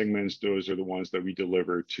encrypted segments, those are the ones that we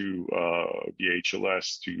deliver to via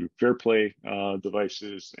HLS to Fairplay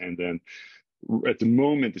devices, and then at the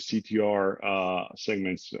moment, the CTR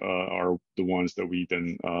segments are the ones that we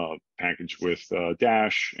then package with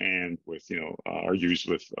Dash and with, are used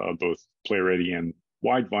with both PlayReady and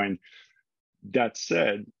Widevine. That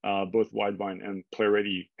said, both Widevine and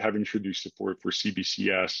PlayReady have introduced support for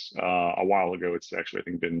CBCS a while ago. It's actually, I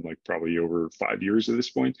think, been probably over 5 years at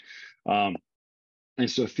this point. And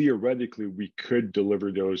so theoretically, we could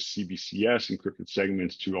deliver those CBCS encrypted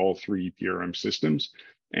segments to all three DRM systems,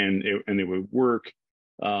 and it would work.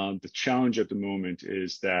 The challenge at the moment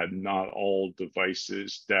is that not all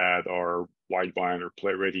devices that are Widevine or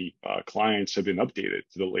PlayReady clients have been updated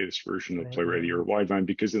to the latest version of PlayReady or Widevine,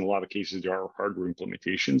 because in a lot of cases there are hardware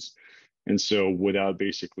implementations. And so without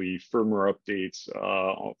basically firmware updates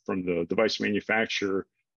from the device manufacturer,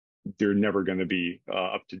 they're never going to be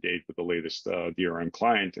up to date with the latest DRM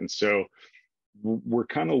client. And so we're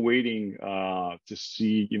kind of waiting to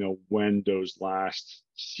see, when those last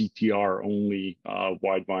CTR only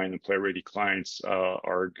Widevine and PlayReady clients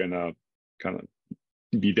are going to kind of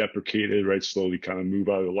be deprecated, right? Slowly kind of move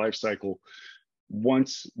out of the life cycle.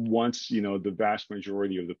 Once the vast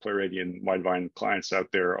majority of the PlayReady and Widevine clients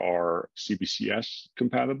out there are CBCS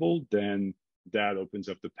compatible, then that opens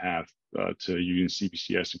up the path to using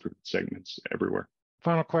CBCS encrypted segments everywhere.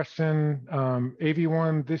 Final question,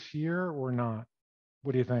 AV1 this year or not?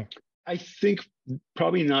 What do you think? I think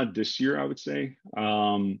probably not this year, I would say.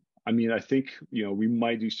 I think, we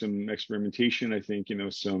might do some experimentation. I think,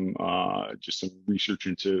 some just some research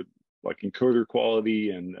into encoder quality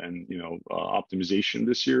and optimization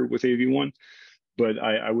this year with AV1. But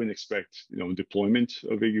I wouldn't expect, deployment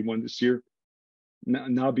of AV1 this year.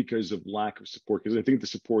 Not because of lack of support, because I think the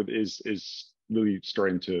support is really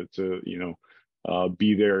starting to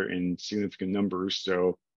be there in significant numbers.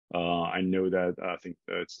 So I know that I think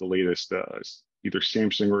it's the latest either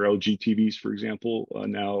Samsung or LG TVs, for example,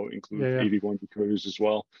 now include Yeah. AV1 decoders as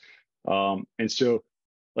well. And so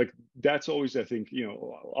like that's always, I think,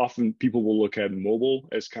 often people will look at mobile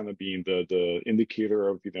as kind of being the indicator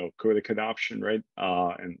of, codec adoption, right?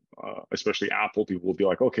 And especially Apple, people will be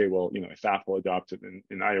like, okay, well, if Apple adopted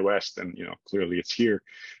in iOS, then, clearly it's here.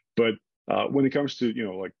 But when it comes to,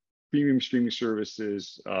 like premium streaming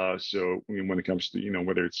services, so when it comes to,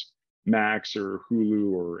 whether it's Max or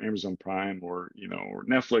Hulu or Amazon Prime or, or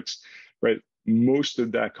Netflix, right? Most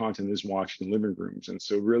of that content is watched in living rooms. And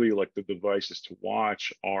so really like the devices to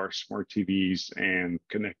watch are smart TVs and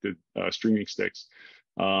connected streaming sticks.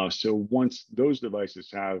 So once those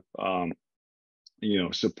devices have,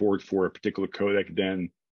 support for a particular codec,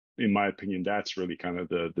 then in my opinion, that's really kind of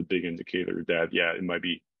the big indicator that, yeah, it might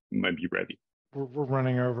be ready. We're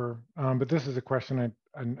running over, but this is a question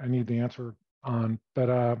I need the answer on.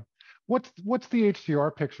 But what's the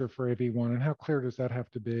HDR picture for AV1 and how clear does that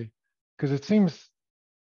have to be? Because it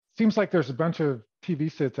seems like there's a bunch of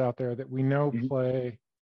TV sets out there that we know play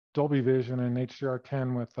Dolby Vision and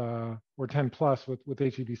HDR10 with or 10 plus with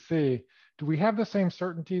HEVC. Do we have the same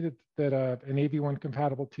certainty that an AV1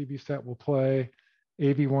 compatible TV set will play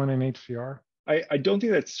AV1 and HDR? I don't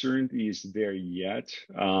think that certainty is there yet.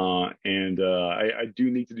 I do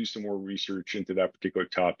need to do some more research into that particular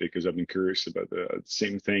topic because I've been curious about the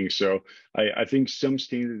same thing. So I think some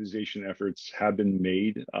standardization efforts have been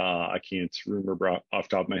made. I can't remember off the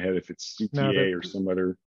top of my head if it's CTA or some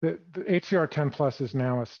other. The HDR10 Plus is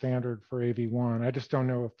now a standard for AV1. I just don't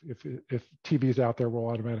know if TVs out there will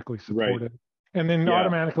automatically support it. And then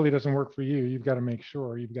automatically doesn't work for you. You've got to make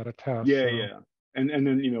sure. You've got to test. Yeah. And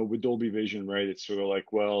then with Dolby Vision, right? It's sort of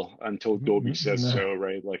like, well, until Dolby says so,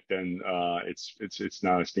 right? Like then it's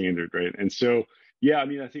not a standard, right? And so yeah, I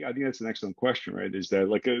mean, I think that's an excellent question, right? Is that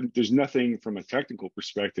like there's nothing from a technical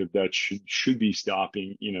perspective that should be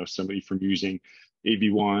stopping somebody from using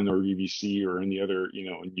AV1 or EVC or any other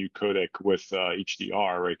new codec with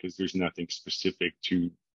HDR, right? Because there's nothing specific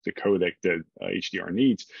to the codec that HDR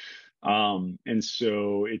needs. And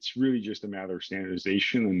so it's really just a matter of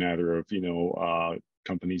standardization, a matter of,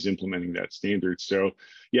 companies implementing that standard. So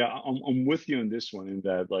yeah, I'm with you on this one in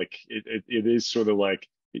that like, it is sort of like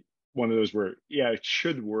one of those where, yeah, it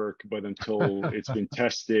should work, but until it's been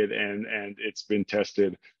tested and it's been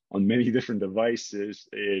tested on many different devices,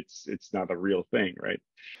 it's not a real thing, right?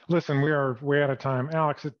 Listen, we are way out of time.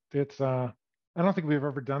 Alex, I don't think we've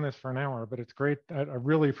ever done this for an hour, but it's great. I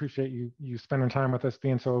really appreciate you spending time with us,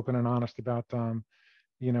 being so open and honest about,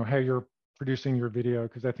 how you're producing your video,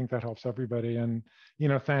 because I think that helps everybody. And,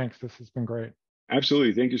 thanks. This has been great.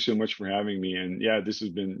 Absolutely. Thank you so much for having me. And yeah, this has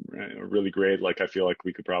been really great. Like, I feel like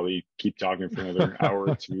we could probably keep talking for another hour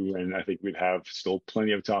or two, and I think we'd have still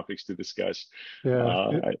plenty of topics to discuss.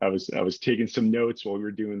 Yeah. I was taking some notes while we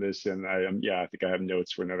were doing this, and I think I have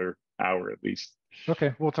notes for another hour at least.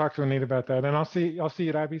 Okay, we'll talk to Anita about that, and I'll see you at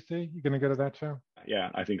IBC. You gonna go to that show? Yeah,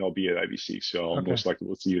 I think I'll be at IBC, so most likely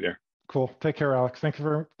we'll see you there. Cool. Take care, Alex. Thanks a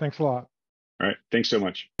lot. All right. Thanks so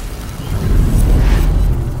much.